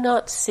do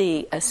not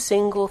see a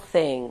single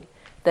thing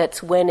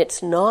that when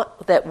it's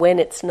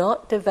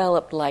not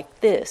developed like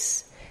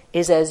this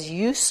is as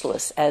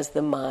useless as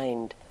the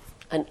mind.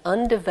 An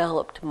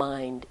undeveloped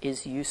mind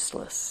is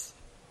useless.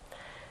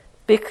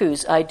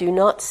 Bhikkhus, I do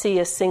not see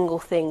a single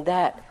thing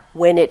that,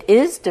 when it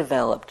is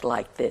developed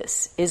like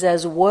this, is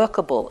as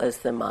workable as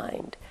the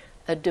mind.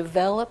 A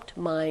developed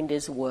mind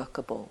is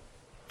workable."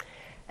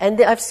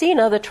 And I've seen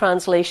other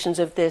translations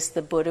of this.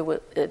 The Buddha,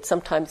 it's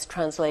sometimes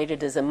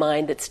translated as a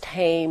mind that's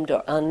tamed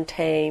or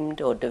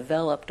untamed, or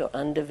developed or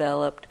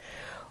undeveloped,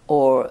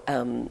 or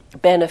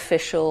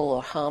beneficial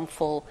or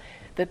harmful.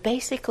 But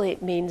basically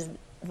it means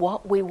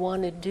what we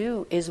want to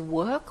do is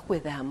work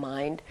with our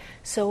mind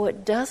so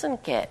it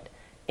doesn't get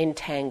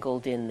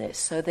entangled in this.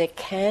 So there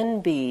can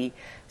be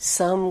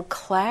some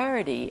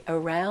clarity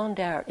around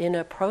our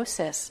inner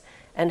process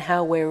and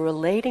how we're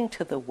relating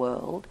to the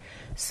world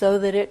so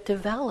that it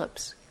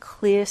develops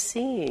clear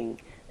seeing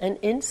and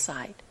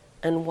insight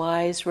and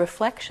wise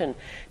reflection.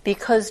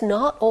 Because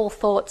not all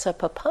thoughts are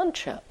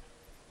papancha.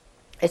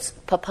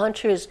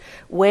 Papancha is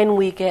when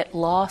we get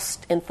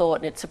lost in thought,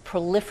 and it's a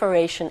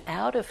proliferation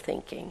out of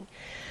thinking.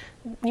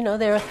 You know,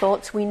 there are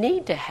thoughts we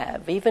need to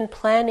have, even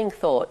planning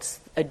thoughts.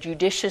 A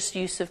judicious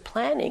use of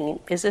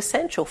planning is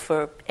essential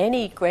for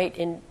any great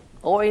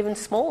or even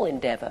small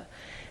endeavor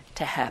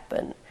to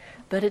happen.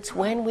 But it's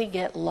when we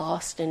get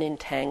lost and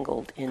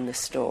entangled in the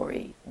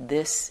story.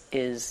 This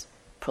is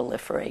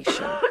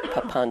proliferation,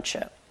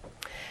 papancha.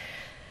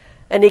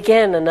 And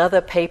again, another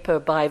paper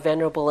by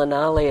Venerable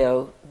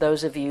Analayo.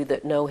 Those of you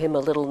that know him a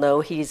little know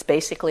he's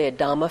basically a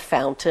Dhamma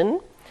fountain.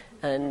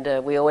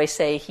 And we always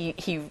say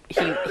he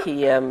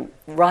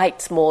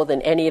writes more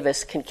than any of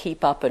us can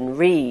keep up and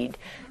read.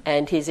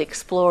 And he's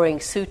exploring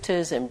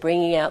suttas and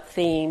bringing out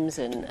themes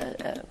and,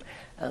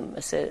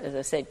 as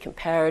I said,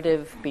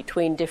 comparative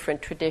between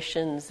different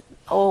traditions.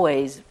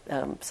 Always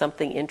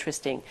something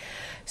interesting.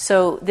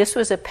 So this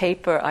was a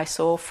paper I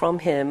saw from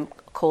him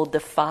called The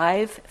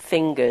 5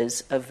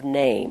 Fingers of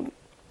Name.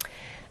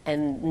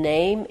 And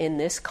name in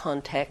this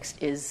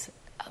context is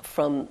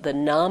from the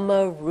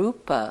Nama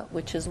Rupa,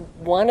 which is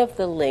one of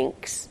the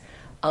links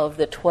of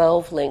the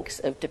 12 links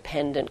of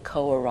dependent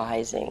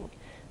co-arising.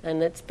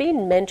 And it's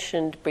been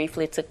mentioned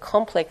briefly. It's a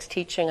complex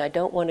teaching. I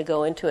don't want to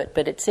go into it,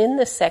 but it's in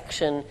the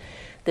section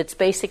that's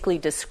basically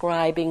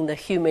describing the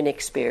human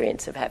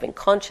experience of having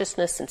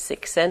consciousness and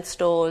 6 sense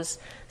doors.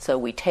 So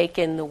we take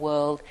in the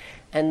world.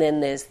 And then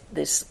there's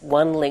this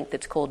one link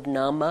that's called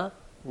Nama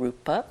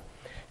Rupa.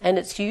 And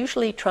it's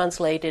usually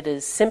translated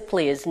as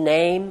simply as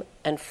name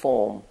and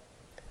form.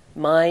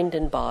 Mind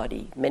and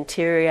body,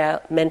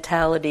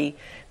 mentality,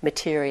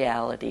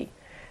 materiality.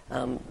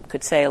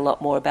 Could say a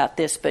lot more about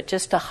this, but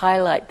just to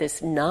highlight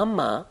this,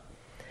 nama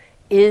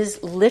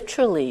is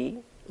literally,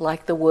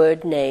 like the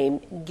word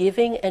name,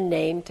 giving a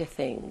name to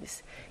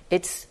things.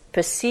 It's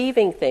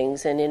perceiving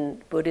things, and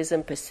in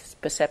Buddhism,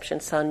 perception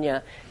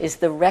sanya is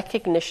the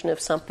recognition of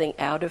something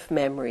out of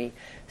memory.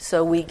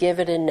 So we give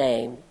it a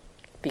name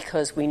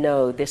because we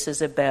know this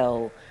is a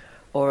bell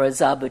or a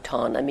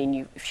zabuton. I mean,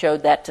 you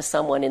showed that to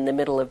someone in the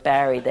middle of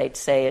Bari, they'd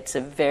say it's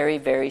a very,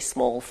 very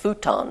small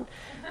futon,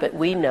 but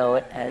we know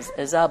it as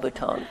a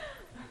zabuton.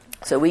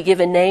 So we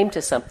give a name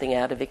to something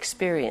out of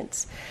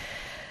experience.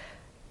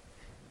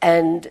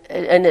 And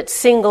it's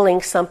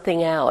singling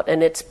something out,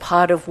 and it's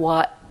part of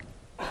what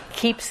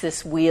keeps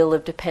this wheel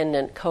of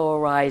dependent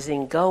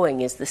co-arising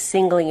going, is the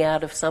singling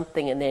out of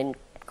something and then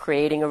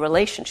creating a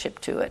relationship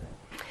to it.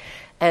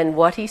 And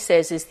what he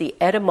says is the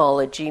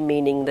etymology,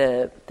 meaning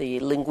the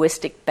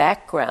linguistic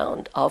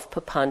background of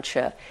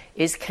papancha,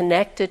 is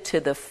connected to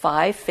the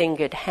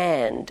 5-fingered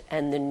hand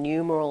and the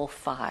numeral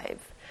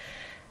 5.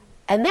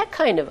 And that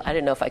kind of, I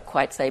don't know if I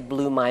quite say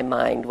blew my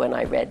mind when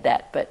I read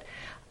that, but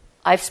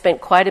I've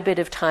spent quite a bit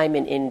of time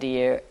in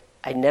India.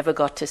 I never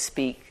got to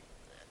speak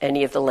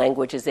any of the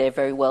languages there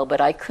very well,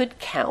 but I could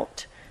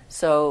count.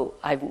 So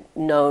I've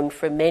known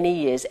for many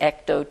years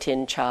ekto,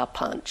 tin, cha,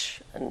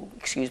 punch. And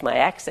excuse my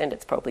accent,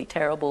 it's probably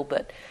terrible,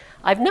 but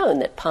I've known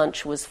that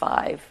punch was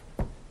 5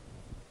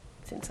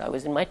 since I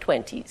was in my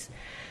 20s.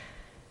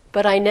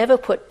 But I never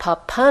put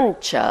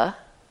papancha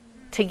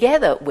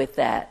together with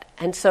that.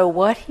 And so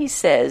what he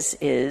says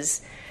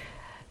is,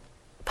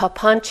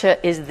 papancha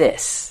is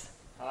this,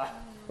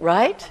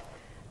 right?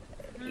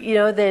 You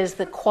know, there's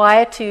the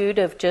quietude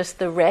of just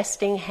the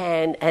resting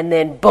hand, and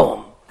then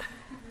boom.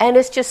 And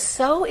it's just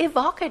so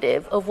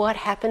evocative of what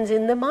happens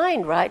in the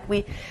mind, right?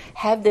 We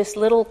have this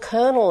little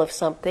kernel of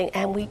something,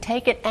 and we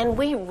take it and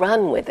we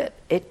run with it.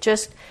 It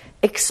just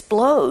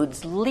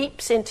explodes,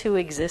 leaps into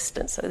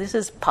existence. So this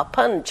is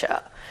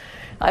papancha.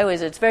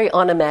 It's very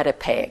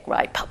onomatopoeic,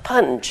 right?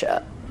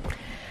 Papancha.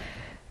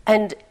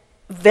 And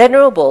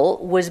Venerable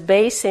was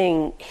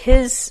basing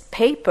his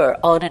paper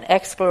on an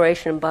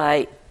exploration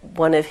by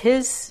one of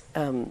his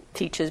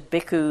teachers,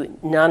 Bhikkhu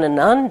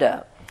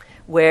Nanananda,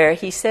 where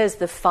he says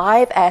the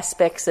 5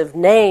 aspects of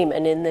name,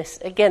 and in this,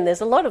 again,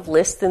 there's a lot of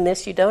lists in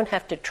this, you don't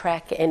have to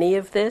track any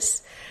of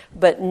this,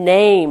 but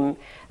name,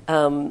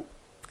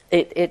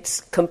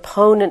 its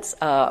components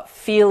are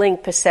feeling,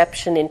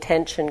 perception,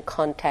 intention,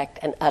 contact,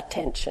 and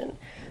attention.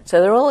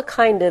 So they're all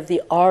kind of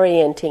the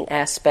orienting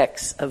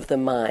aspects of the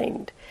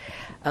mind.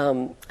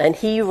 And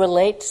he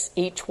relates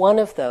each one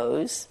of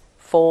those,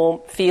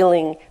 form,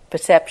 feeling,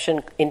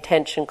 perception,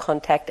 intention,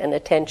 contact, and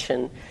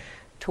attention,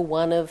 to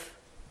one of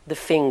the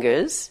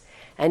fingers.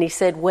 And he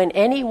said when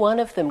any one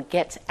of them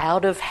gets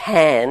out of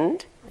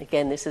hand,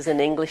 again, this is an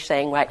English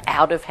saying, right,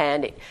 out of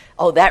hand,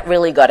 that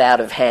really got out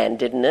of hand,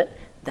 didn't it?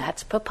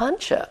 That's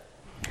papancha.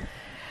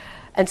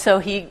 And so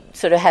he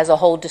sort of has a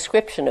whole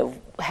description of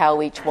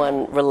how each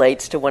one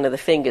relates to one of the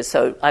fingers.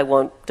 So I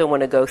don't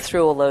want to go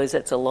through all those,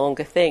 it's a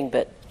longer thing.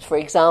 But for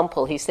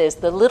example, he says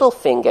the little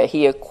finger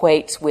he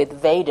equates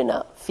with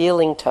Vedana,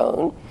 feeling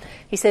tone.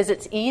 He says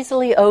it's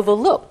easily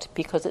overlooked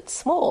because it's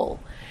small.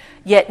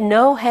 Yet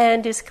no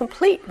hand is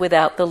complete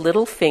without the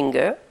little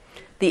finger.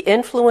 The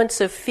influence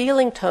of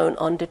feeling tone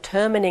on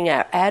determining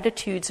our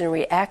attitudes and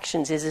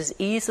reactions is as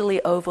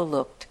easily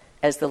overlooked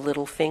as the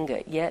little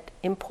finger, yet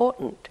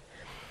important.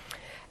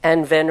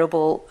 And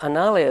Venerable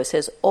Analayo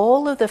says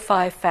all of the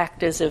 5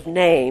 factors of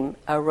name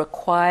are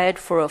required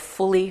for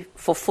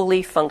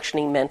fully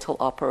functioning mental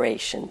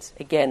operations.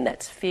 Again,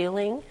 that's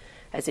feeling,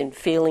 as in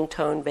feeling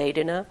tone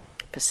Vedana,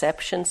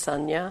 perception,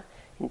 sanya,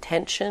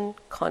 intention,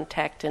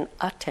 contact, and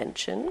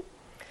attention.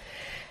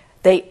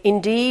 They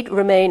indeed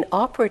remain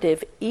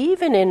operative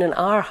even in an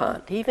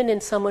arhat, even in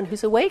someone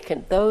who's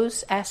awakened.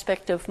 Those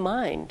aspects of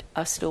mind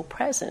are still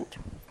present.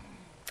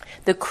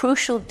 The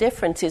crucial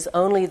difference is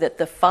only that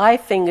the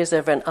 5 fingers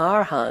of an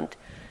arhat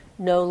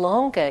no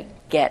longer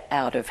get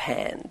out of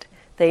hand.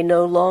 They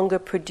no longer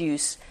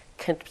produce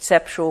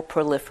conceptual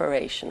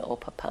proliferation or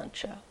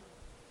papancha.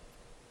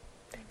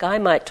 Guy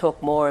might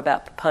talk more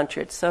about papancha.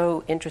 It's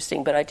so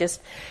interesting, but I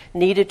just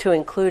needed to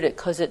include it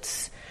because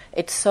it's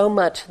so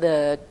much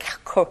the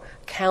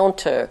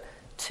counter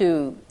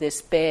to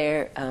this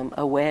bare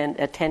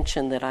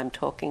attention that I'm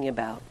talking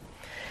about.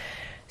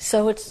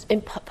 So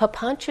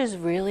papancha is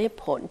really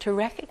important to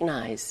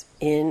recognize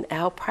in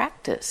our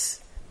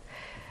practice.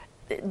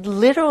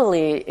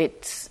 Literally,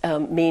 it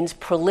means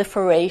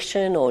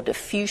proliferation or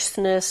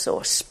diffuseness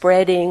or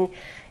spreading.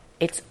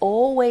 It's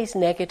always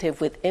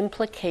negative with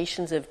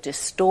implications of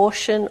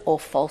distortion or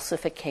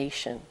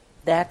falsification.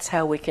 That's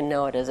how we can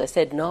know it. As I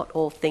said, not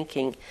all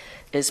thinking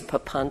is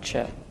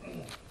papancha.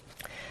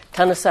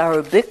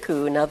 Thanissaro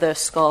Bhikkhu, another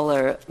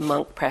scholar,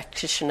 monk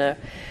practitioner,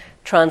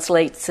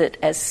 translates it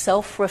as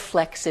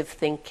self-reflexive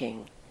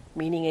thinking,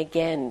 meaning,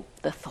 again,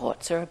 the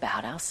thoughts are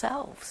about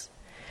ourselves.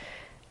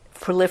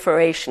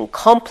 Proliferation,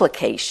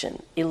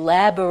 complication,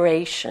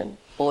 elaboration,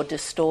 or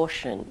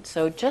distortion.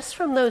 So just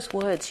from those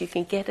words, you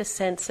can get a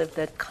sense of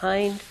the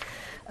kind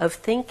of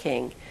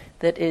thinking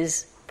that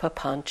is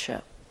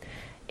papancha.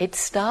 It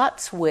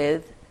starts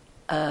with,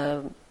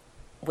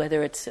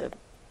 whether it's a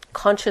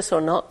conscious or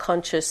not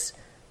conscious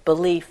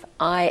belief,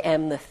 I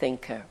am the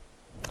thinker.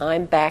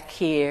 I'm back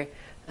here,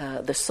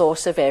 the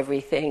source of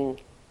everything,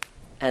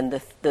 and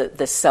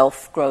the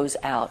self grows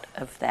out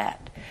of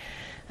that.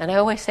 And I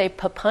always say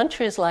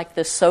papancha is like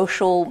the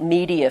social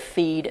media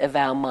feed of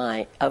our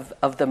mind,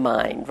 of the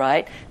mind,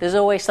 right? There's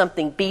always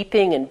something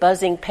beeping and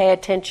buzzing, pay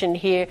attention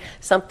here,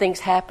 something's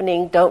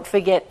happening, don't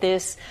forget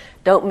this,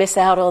 don't miss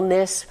out on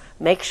this,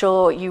 make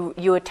sure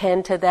you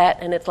attend to that,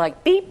 and it's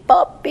like beep,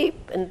 bop,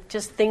 beep, and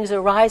just things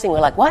are rising. We're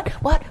like,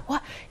 what?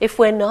 If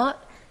we're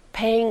not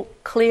paying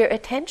clear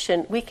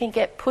attention, we can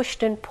get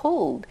pushed and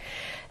pulled.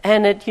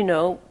 And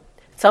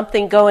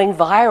something going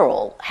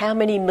viral, how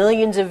many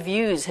millions of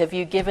views have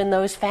you given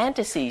those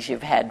fantasies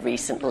you've had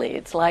recently?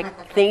 It's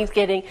like things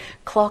getting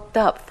clocked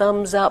up,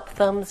 thumbs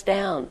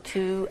down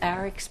to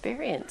our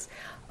experience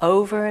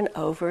over and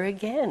over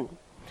again.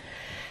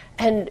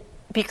 And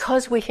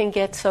because we can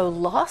get so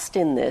lost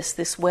in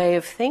this way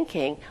of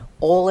thinking,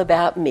 all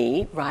about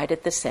me, right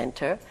at the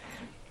center,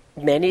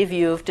 many of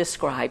you have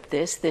described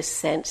this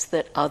sense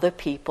that other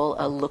people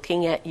are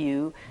looking at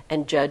you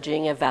and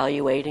judging,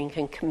 evaluating,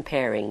 and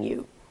comparing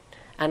you.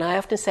 And I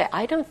often say,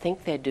 I don't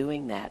think they're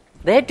doing that.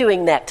 They're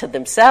doing that to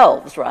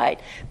themselves, right?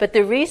 But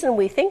the reason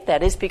we think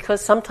that is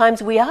because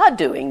sometimes we are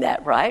doing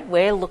that, right?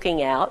 We're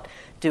looking out,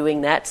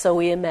 doing that, so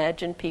we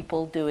imagine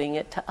people doing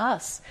it to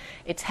us.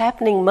 It's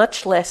happening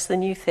much less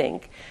than you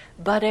think,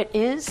 but it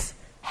is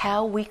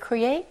how we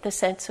create the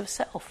sense of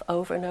self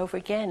over and over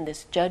again,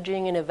 this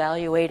judging and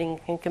evaluating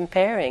and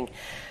comparing.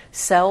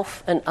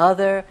 Self and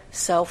other,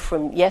 self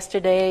from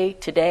yesterday,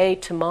 today,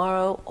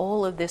 tomorrow,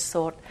 all of this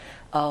sort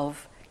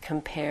of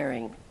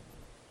comparing.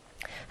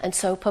 And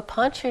so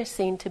papancha is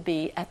seen to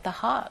be at the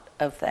heart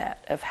of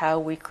that, of how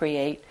we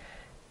create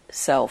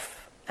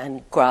self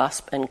and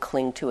grasp and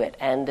cling to it.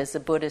 And as the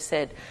Buddha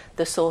said,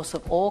 the source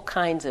of all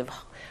kinds of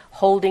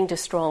holding to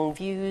strong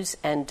views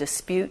and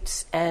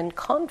disputes and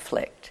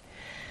conflict.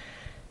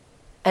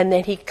 And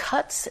then he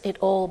cuts it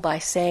all by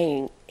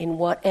saying, in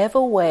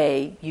whatever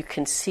way you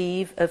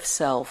conceive of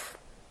self,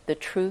 the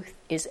truth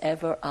is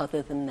ever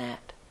other than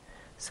that.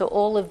 So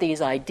all of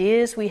these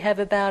ideas we have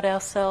about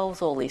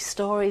ourselves, all these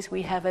stories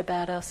we have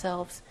about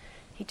ourselves,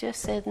 he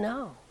just said,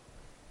 no,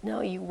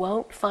 you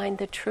won't find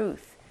the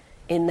truth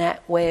in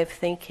that way of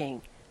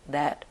thinking,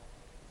 that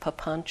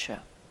papancha.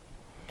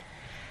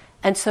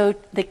 And so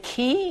the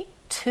key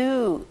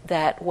to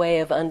that way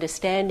of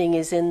understanding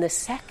is in the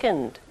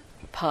second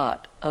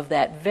part of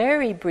that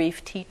very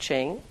brief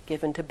teaching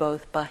given to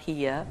both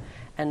Bahiya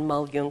and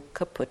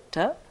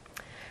Mallunkaputta,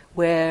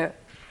 where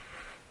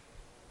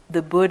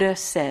the Buddha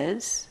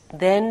says,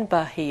 then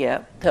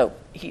Bahiya,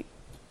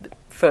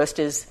 first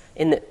is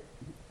in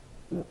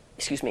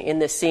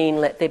the scene,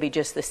 let there be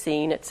just the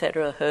scene,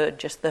 etc., heard,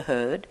 just the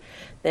heard.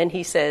 Then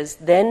he says,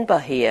 then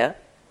Bahiya,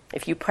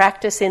 if you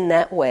practice in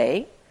that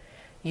way,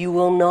 you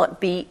will not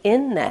be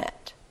in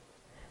that.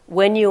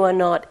 When you are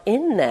not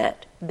in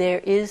that, there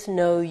is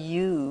no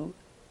you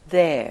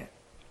there.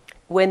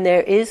 When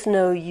there is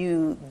no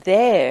you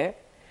there,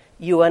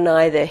 you are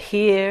neither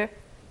here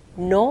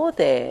nor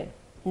there,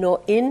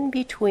 nor in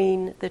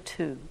between the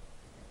two.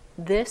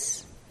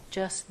 This,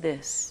 just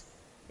this,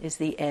 is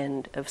the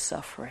end of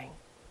suffering.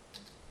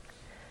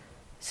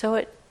 So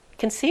it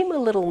can seem a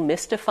little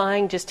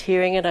mystifying just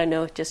hearing it. I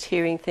know just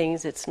hearing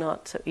things, it's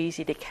not so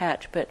easy to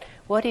catch. But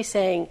what he's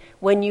saying,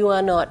 when you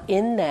are not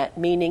in that,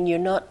 meaning you're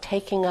not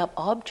taking up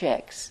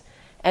objects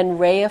and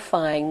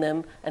reifying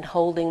them and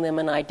holding them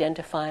and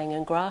identifying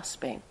and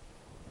grasping.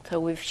 So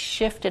we've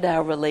shifted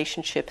our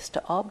relationships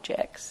to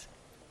objects.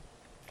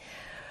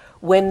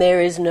 When there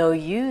is no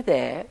you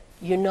there,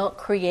 you're not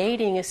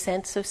creating a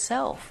sense of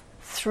self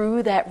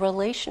through that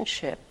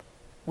relationship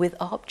with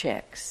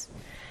objects.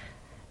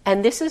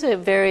 And this is a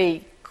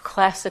very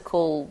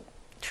classical,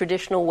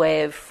 traditional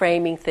way of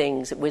framing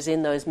things. It was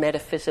in those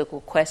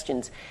metaphysical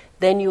questions.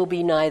 Then you'll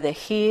be neither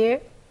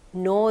here,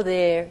 nor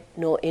there,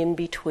 nor in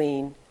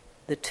between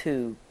the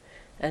two.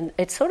 And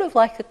it's sort of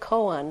like a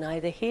koan,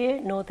 neither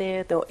here, nor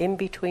there, nor in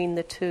between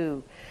the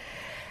two.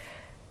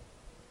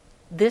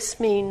 This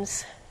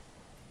means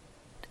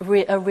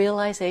a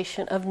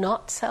realization of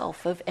not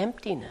self, of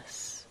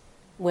emptiness.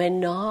 We're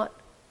not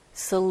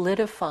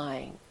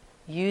solidifying,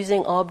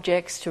 using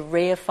objects to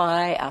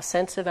reify our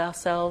sense of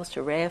ourselves,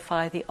 to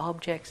reify the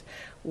objects.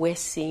 We're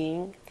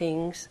seeing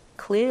things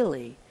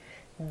clearly.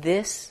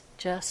 This,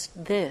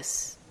 just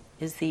this,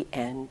 is the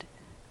end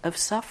of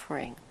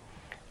suffering.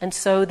 And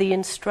so the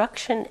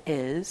instruction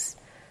is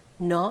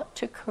not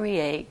to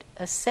create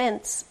a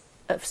sense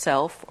of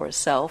self or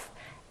self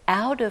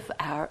out of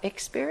our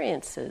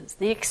experiences.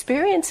 The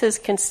experiences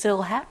can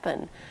still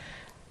happen.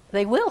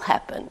 They will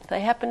happen. They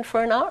happen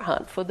for an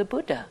arhat, for the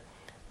Buddha.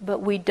 But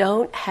we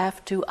don't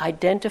have to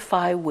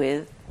identify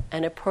with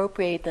and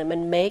appropriate them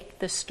and make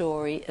the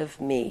story of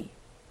me.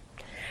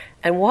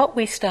 And what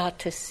we start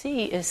to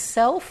see is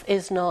self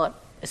is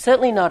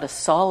certainly not a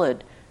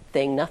solid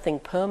thing, nothing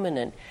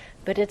permanent,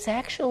 but it's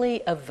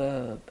actually a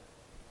verb.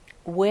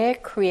 We're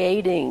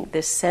creating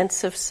this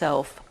sense of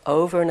self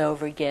over and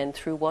over again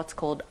through what's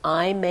called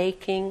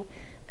I-making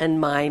and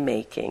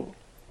my-making.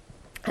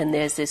 And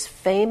there's this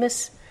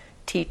famous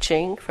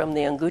teaching from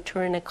the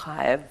Anguttara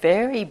Nikaya,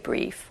 very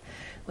brief,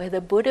 where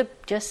the Buddha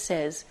just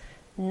says,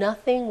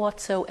 nothing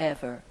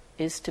whatsoever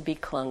is to be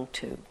clung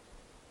to.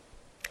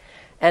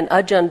 And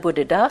Ajahn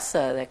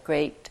Buddhadasa, that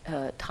great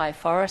Thai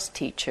forest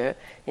teacher,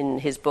 in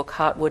his book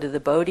Heartwood of the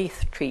Bodhi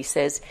Tree,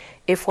 says,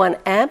 if one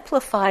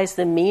amplifies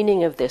the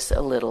meaning of this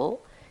a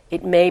little,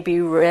 it may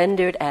be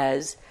rendered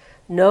as,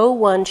 no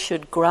one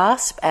should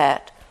grasp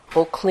at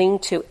or cling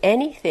to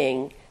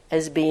anything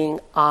as being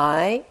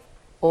I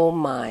or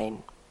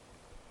mine.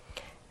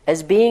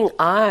 As being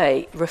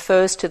I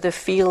refers to the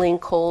feeling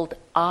called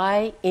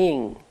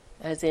I-ing,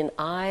 as in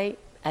I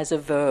as a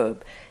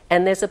verb.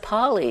 And there's a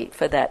Pali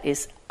for that,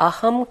 is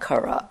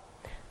ahamkara,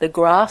 the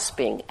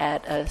grasping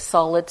at a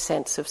solid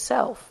sense of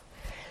self.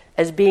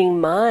 As being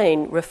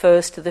mine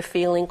refers to the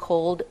feeling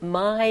called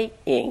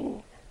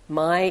my-ing.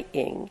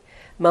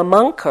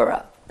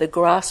 Mamankara, the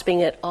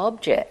grasping at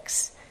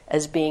objects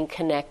as being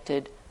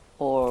connected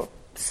or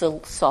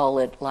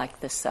solid like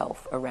the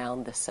self,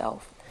 around the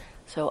self.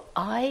 So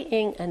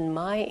I-ing and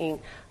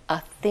my-ing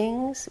are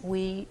things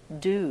we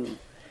do.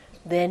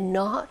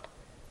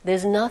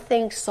 There's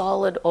nothing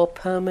solid or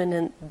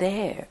permanent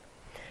there.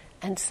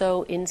 And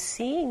so in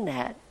seeing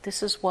that,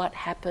 this is what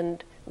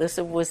happened. This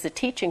was the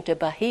teaching to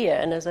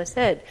Bahiya. And as I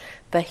said,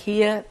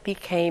 Bahiya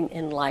became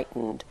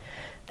enlightened.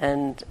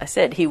 And I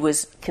said he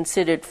was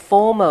considered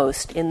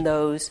foremost in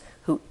those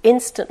who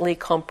instantly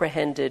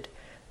comprehended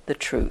the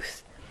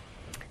truth.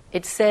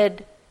 It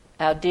said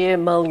our dear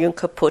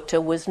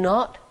Mallunkaputta was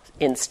not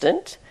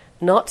instant,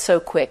 not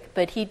so quick,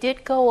 but he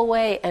did go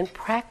away and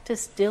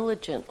practice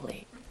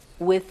diligently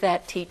with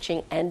that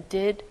teaching and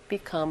did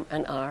become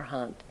an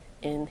arhat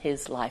in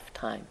his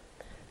lifetime.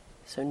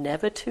 So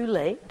never too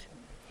late.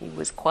 He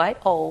was quite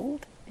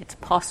old. It's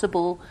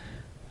possible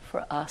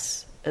for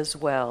us as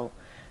well,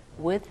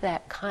 with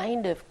that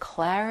kind of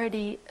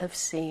clarity of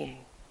seeing.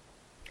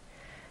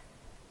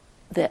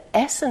 The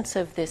essence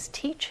of this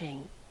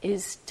teaching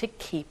is to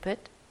keep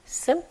it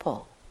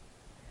simple.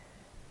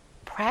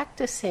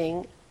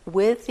 Practicing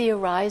with the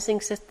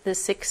arisings of the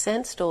six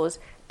sense doors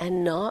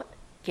and not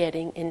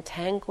getting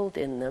entangled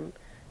in them,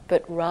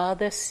 but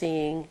rather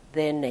seeing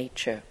their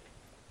nature.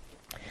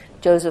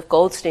 Joseph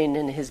Goldstein,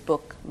 in his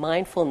book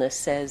Mindfulness,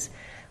 says,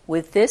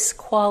 with this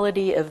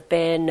quality of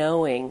bare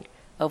knowing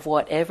of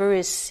whatever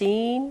is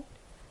seen,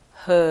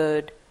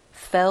 heard,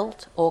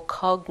 felt, or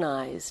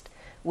cognized,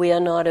 we are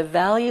not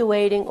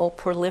evaluating or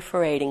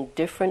proliferating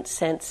different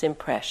sense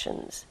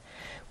impressions.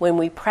 When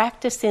we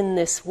practice in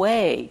this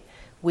way,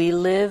 we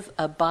live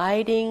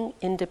abiding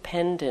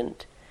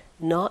independent,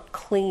 not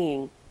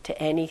clinging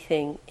to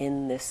anything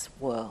in this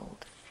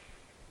world.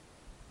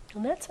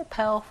 And that's a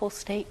powerful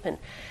statement.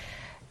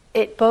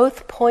 It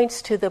both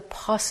points to the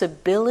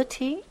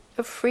possibility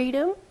of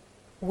freedom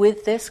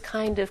with this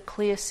kind of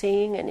clear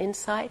seeing and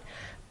insight,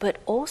 but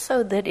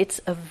also that it's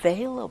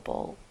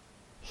available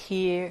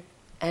here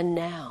and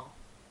now,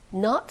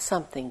 not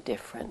something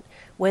different.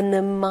 When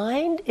the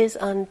mind is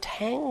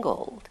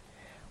untangled,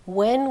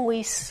 when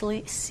we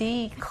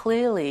see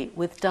clearly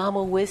with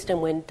Dharma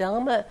wisdom, when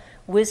Dharma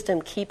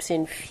wisdom keeps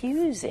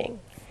infusing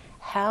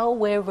how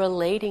we're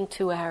relating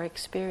to our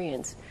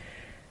experience,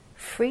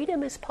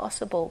 freedom is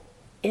possible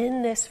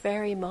in this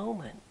very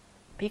moment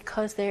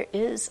because there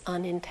is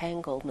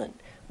unentanglement.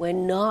 We're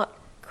not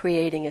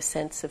creating a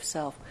sense of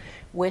self.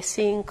 We're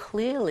seeing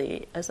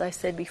clearly, as I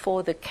said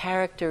before, the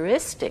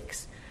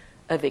characteristics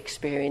of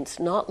experience,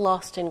 not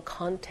lost in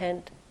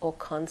content or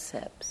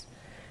concepts,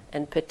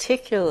 and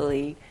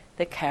particularly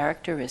the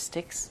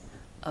characteristics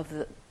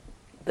of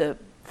the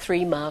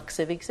three marks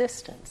of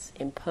existence: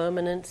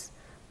 impermanence,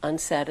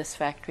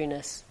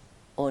 unsatisfactoriness,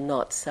 or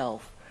not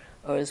self.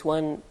 Or as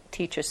one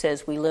teacher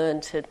says, we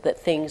learn that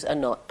things are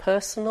not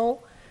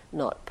personal,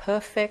 not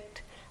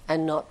perfect,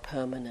 and not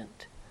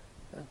permanent.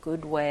 A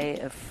good way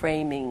of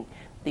framing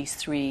these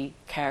three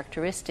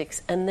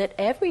characteristics, and that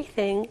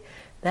everything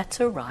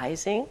that's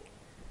arising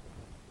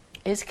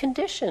is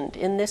conditioned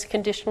in this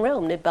conditioned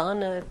realm,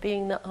 Nibbana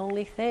being the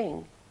only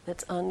thing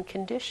that's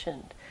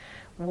unconditioned.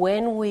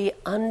 When we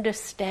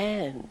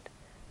understand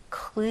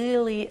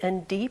clearly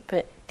and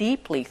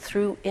deeply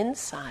through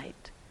insight,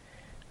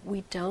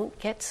 we don't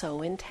get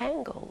so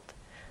entangled.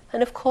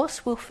 And of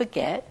course we'll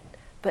forget,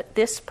 but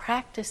this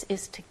practice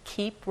is to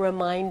keep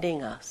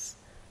reminding us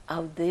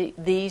of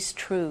these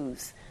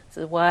truths.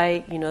 So why,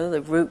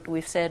 the root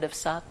we've said of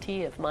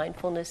sati, of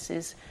mindfulness,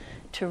 is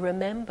to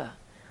remember.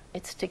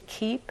 It's to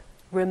keep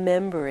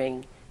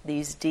remembering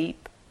these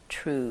deep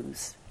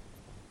truths.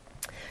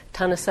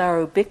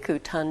 Thanissaro Bhikkhu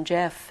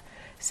Tanjef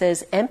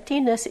says,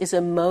 emptiness is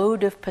a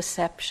mode of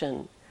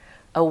perception,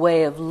 a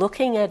way of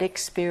looking at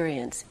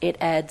experience. It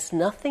adds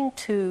nothing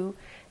to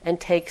and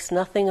takes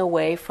nothing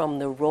away from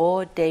the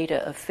raw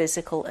data of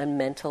physical and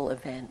mental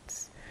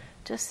events.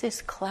 Just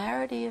this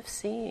clarity of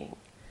seeing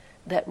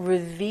that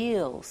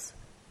reveals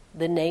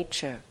the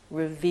nature,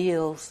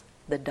 reveals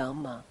the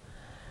Dhamma.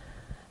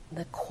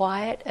 The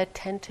quiet,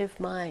 attentive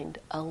mind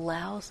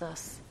allows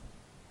us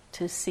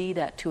to see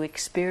that, to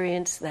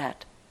experience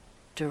that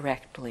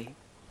directly.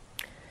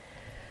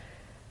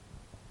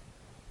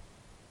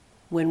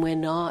 When we're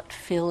not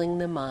filling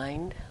the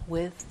mind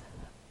with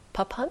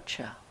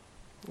papancha,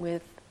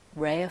 with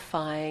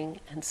reifying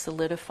and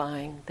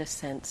solidifying the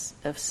sense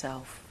of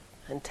self,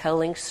 and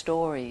telling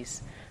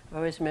stories. I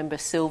always remember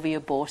Sylvia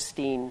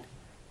Borstein,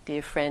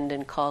 dear friend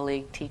and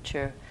colleague,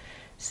 teacher,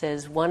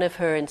 says one of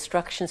her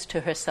instructions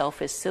to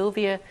herself is,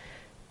 Sylvia,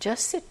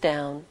 just sit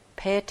down,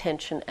 pay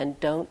attention, and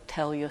don't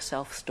tell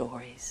yourself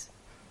stories.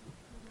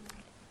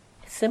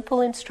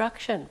 Simple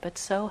instruction, but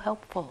so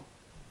helpful.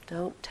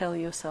 Don't tell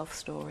yourself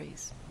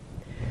stories.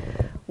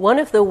 One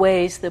of the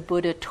ways the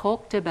Buddha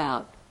talked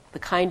about the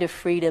kind of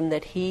freedom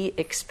that he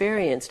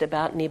experienced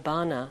about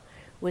Nibbana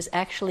was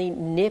actually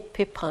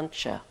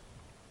nipipancha.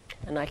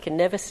 And I can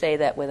never say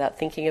that without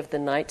thinking of the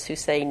knights who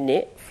say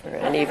nit. For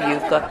any of you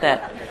who've got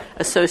that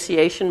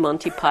association,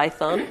 Monty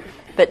Python.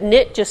 But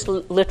nit just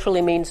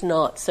literally means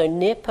not. So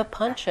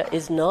nipapancha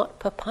is not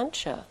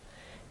papancha.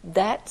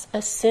 That's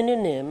a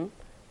synonym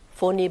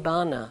for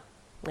Nibbana.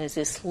 There's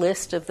this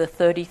list of the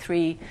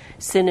 33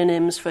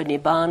 synonyms for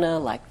Nibbana,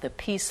 like the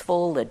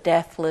peaceful, the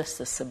deathless,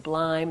 the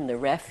sublime, the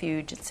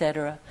refuge,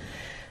 etc.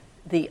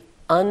 The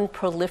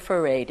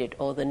unproliferated,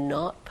 or the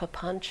not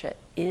papancha,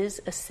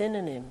 is a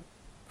synonym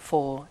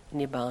for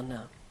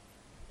Nibbana.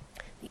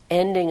 The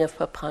ending of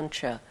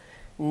papancha,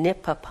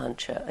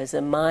 nipapancha, is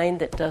a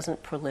mind that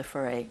doesn't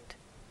proliferate.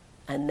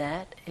 And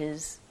that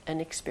is an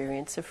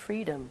experience of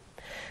freedom.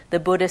 The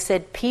Buddha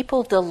said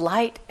people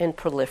delight in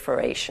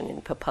proliferation,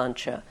 in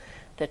papancha.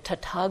 The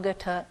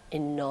Tathagata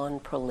in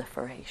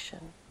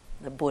non-proliferation.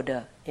 The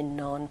Buddha in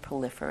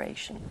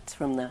non-proliferation. It's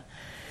from the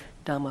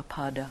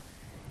Dhammapada.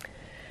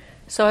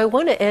 So I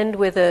want to end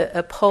with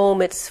a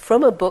poem. It's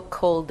from a book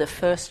called The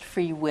First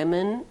Free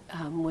Women,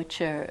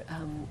 which are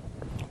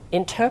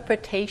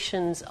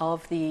interpretations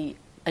of the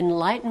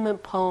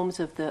Enlightenment poems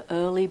of the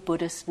early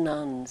Buddhist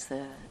nuns,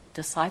 the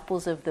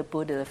disciples of the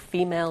Buddha, the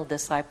female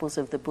disciples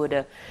of the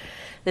Buddha.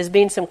 There's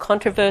been some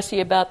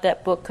controversy about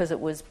that book because it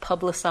was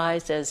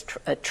publicized as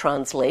a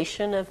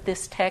translation of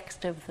this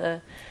text of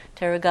the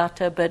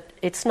Therigatha, but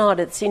it's not.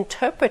 It's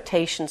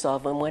interpretations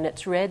of them. When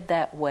it's read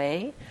that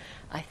way,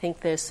 I think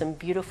there's some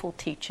beautiful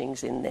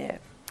teachings in there.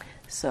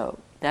 So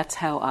that's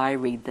how I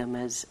read them,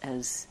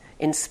 as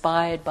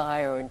inspired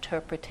by or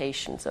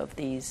interpretations of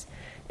these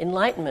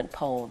Enlightenment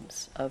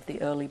poems of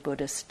the early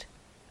Buddhist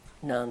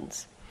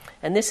nuns.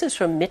 And this is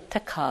from Mitta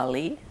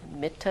Kali.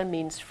 Mitta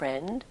means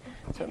friend,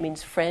 so it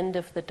means friend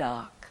of the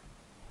dark.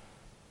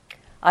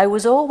 I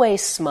was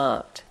always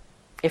smart.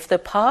 If the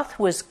path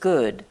was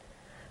good,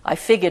 I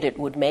figured it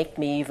would make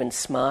me even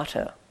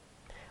smarter.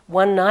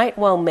 One night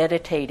while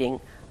meditating,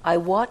 I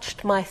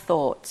watched my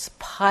thoughts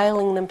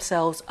piling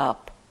themselves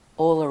up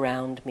all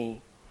around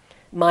me.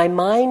 My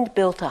mind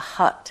built a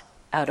hut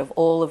out of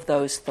all of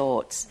those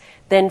thoughts,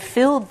 then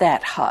filled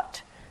that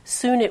hut.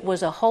 Soon it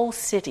was a whole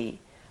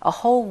city, a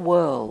whole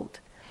world.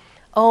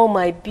 Oh,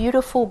 my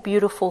beautiful,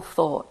 beautiful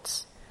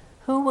thoughts.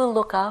 Who will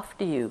look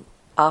after you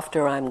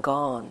after I'm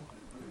gone?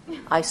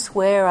 I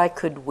swear I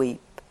could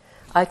weep.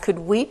 I could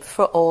weep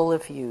for all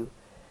of you.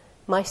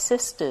 My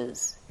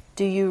sisters,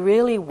 do you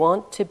really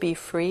want to be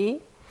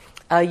free?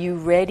 Are you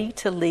ready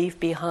to leave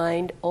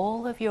behind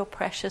all of your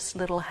precious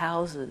little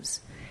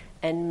houses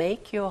and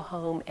make your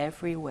home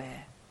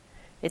everywhere?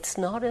 It's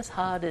not as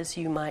hard as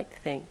you might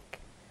think.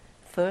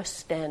 First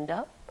stand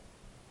up,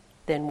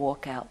 then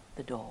walk out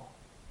the door.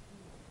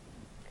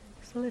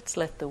 So let's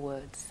let the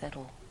words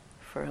settle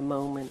for a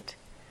moment,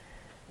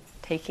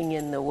 taking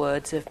in the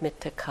words of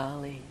Mitta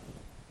Kali.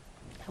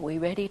 Are we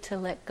ready to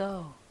let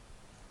go?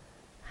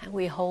 And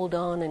we hold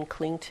on and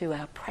cling to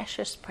our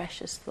precious,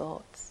 precious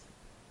thoughts.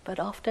 But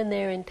often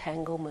they're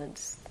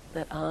entanglements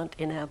that aren't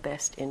in our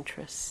best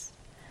interests.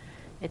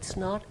 It's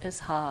not as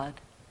hard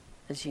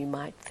as you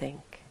might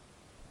think.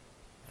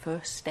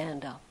 First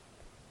stand up,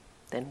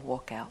 then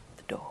walk out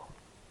the door.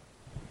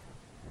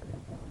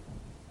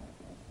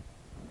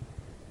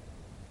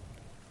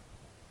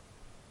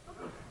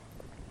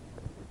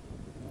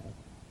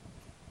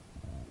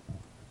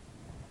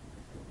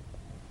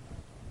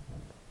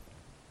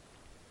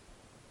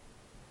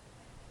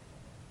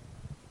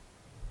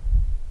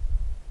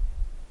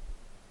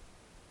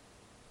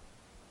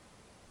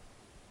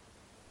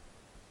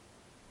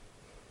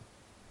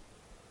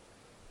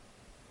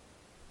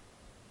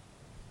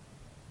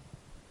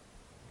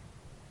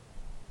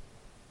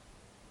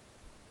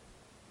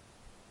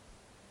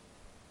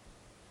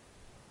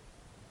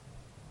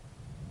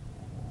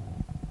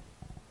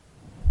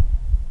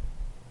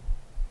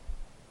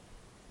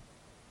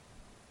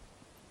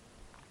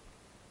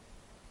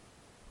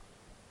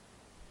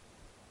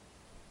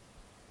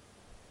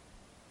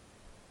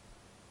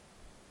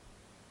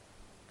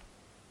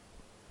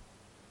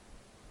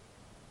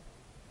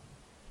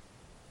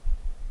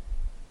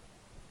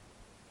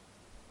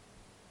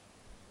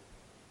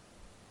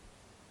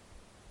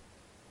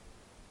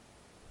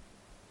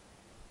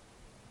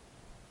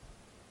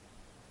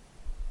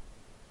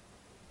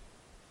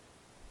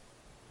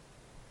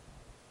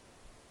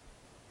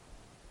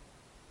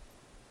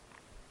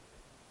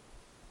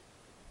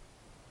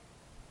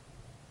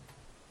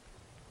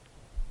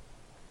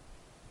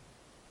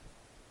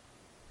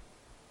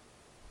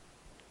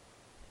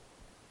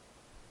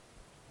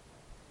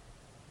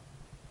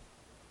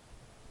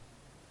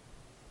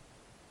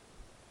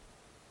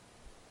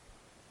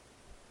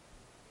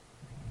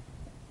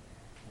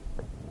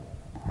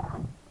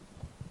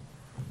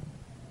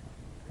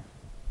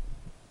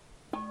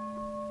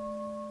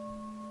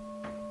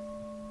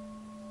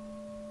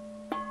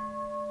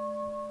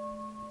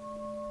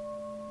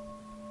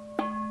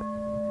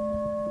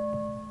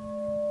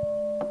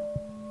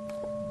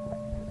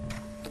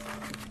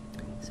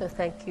 So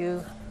thank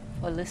you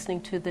for listening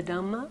to the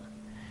Dhamma.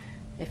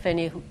 If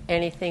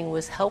anything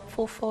was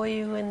helpful for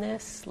you in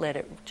this, let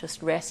it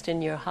just rest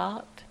in your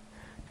heart.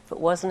 If it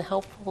wasn't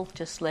helpful,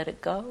 just let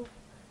it go.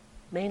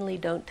 Mainly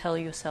don't tell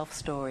yourself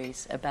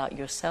stories about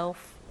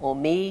yourself or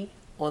me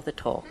or the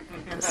talk.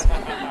 Just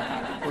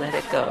let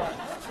it go.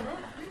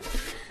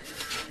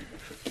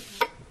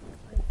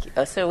 Thank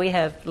you. So we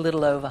have a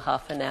little over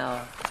half an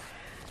hour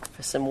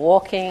for some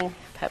walking.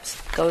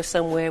 Perhaps go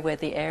somewhere where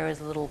the air is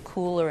a little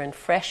cooler and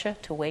fresher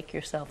to wake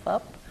yourself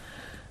up,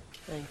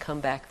 and come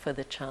back for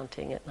the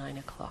chanting at 9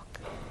 o'clock.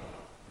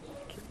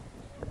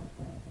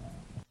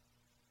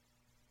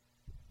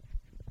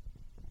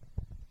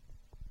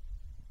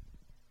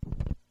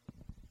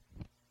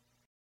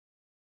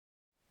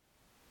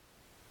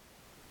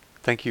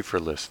 Thank you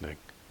for listening.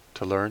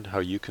 To learn how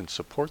you can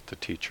support the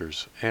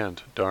teachers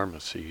and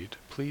Dharma Seed,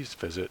 please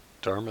visit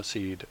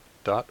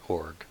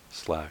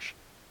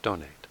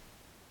dharmaseed.org/donate.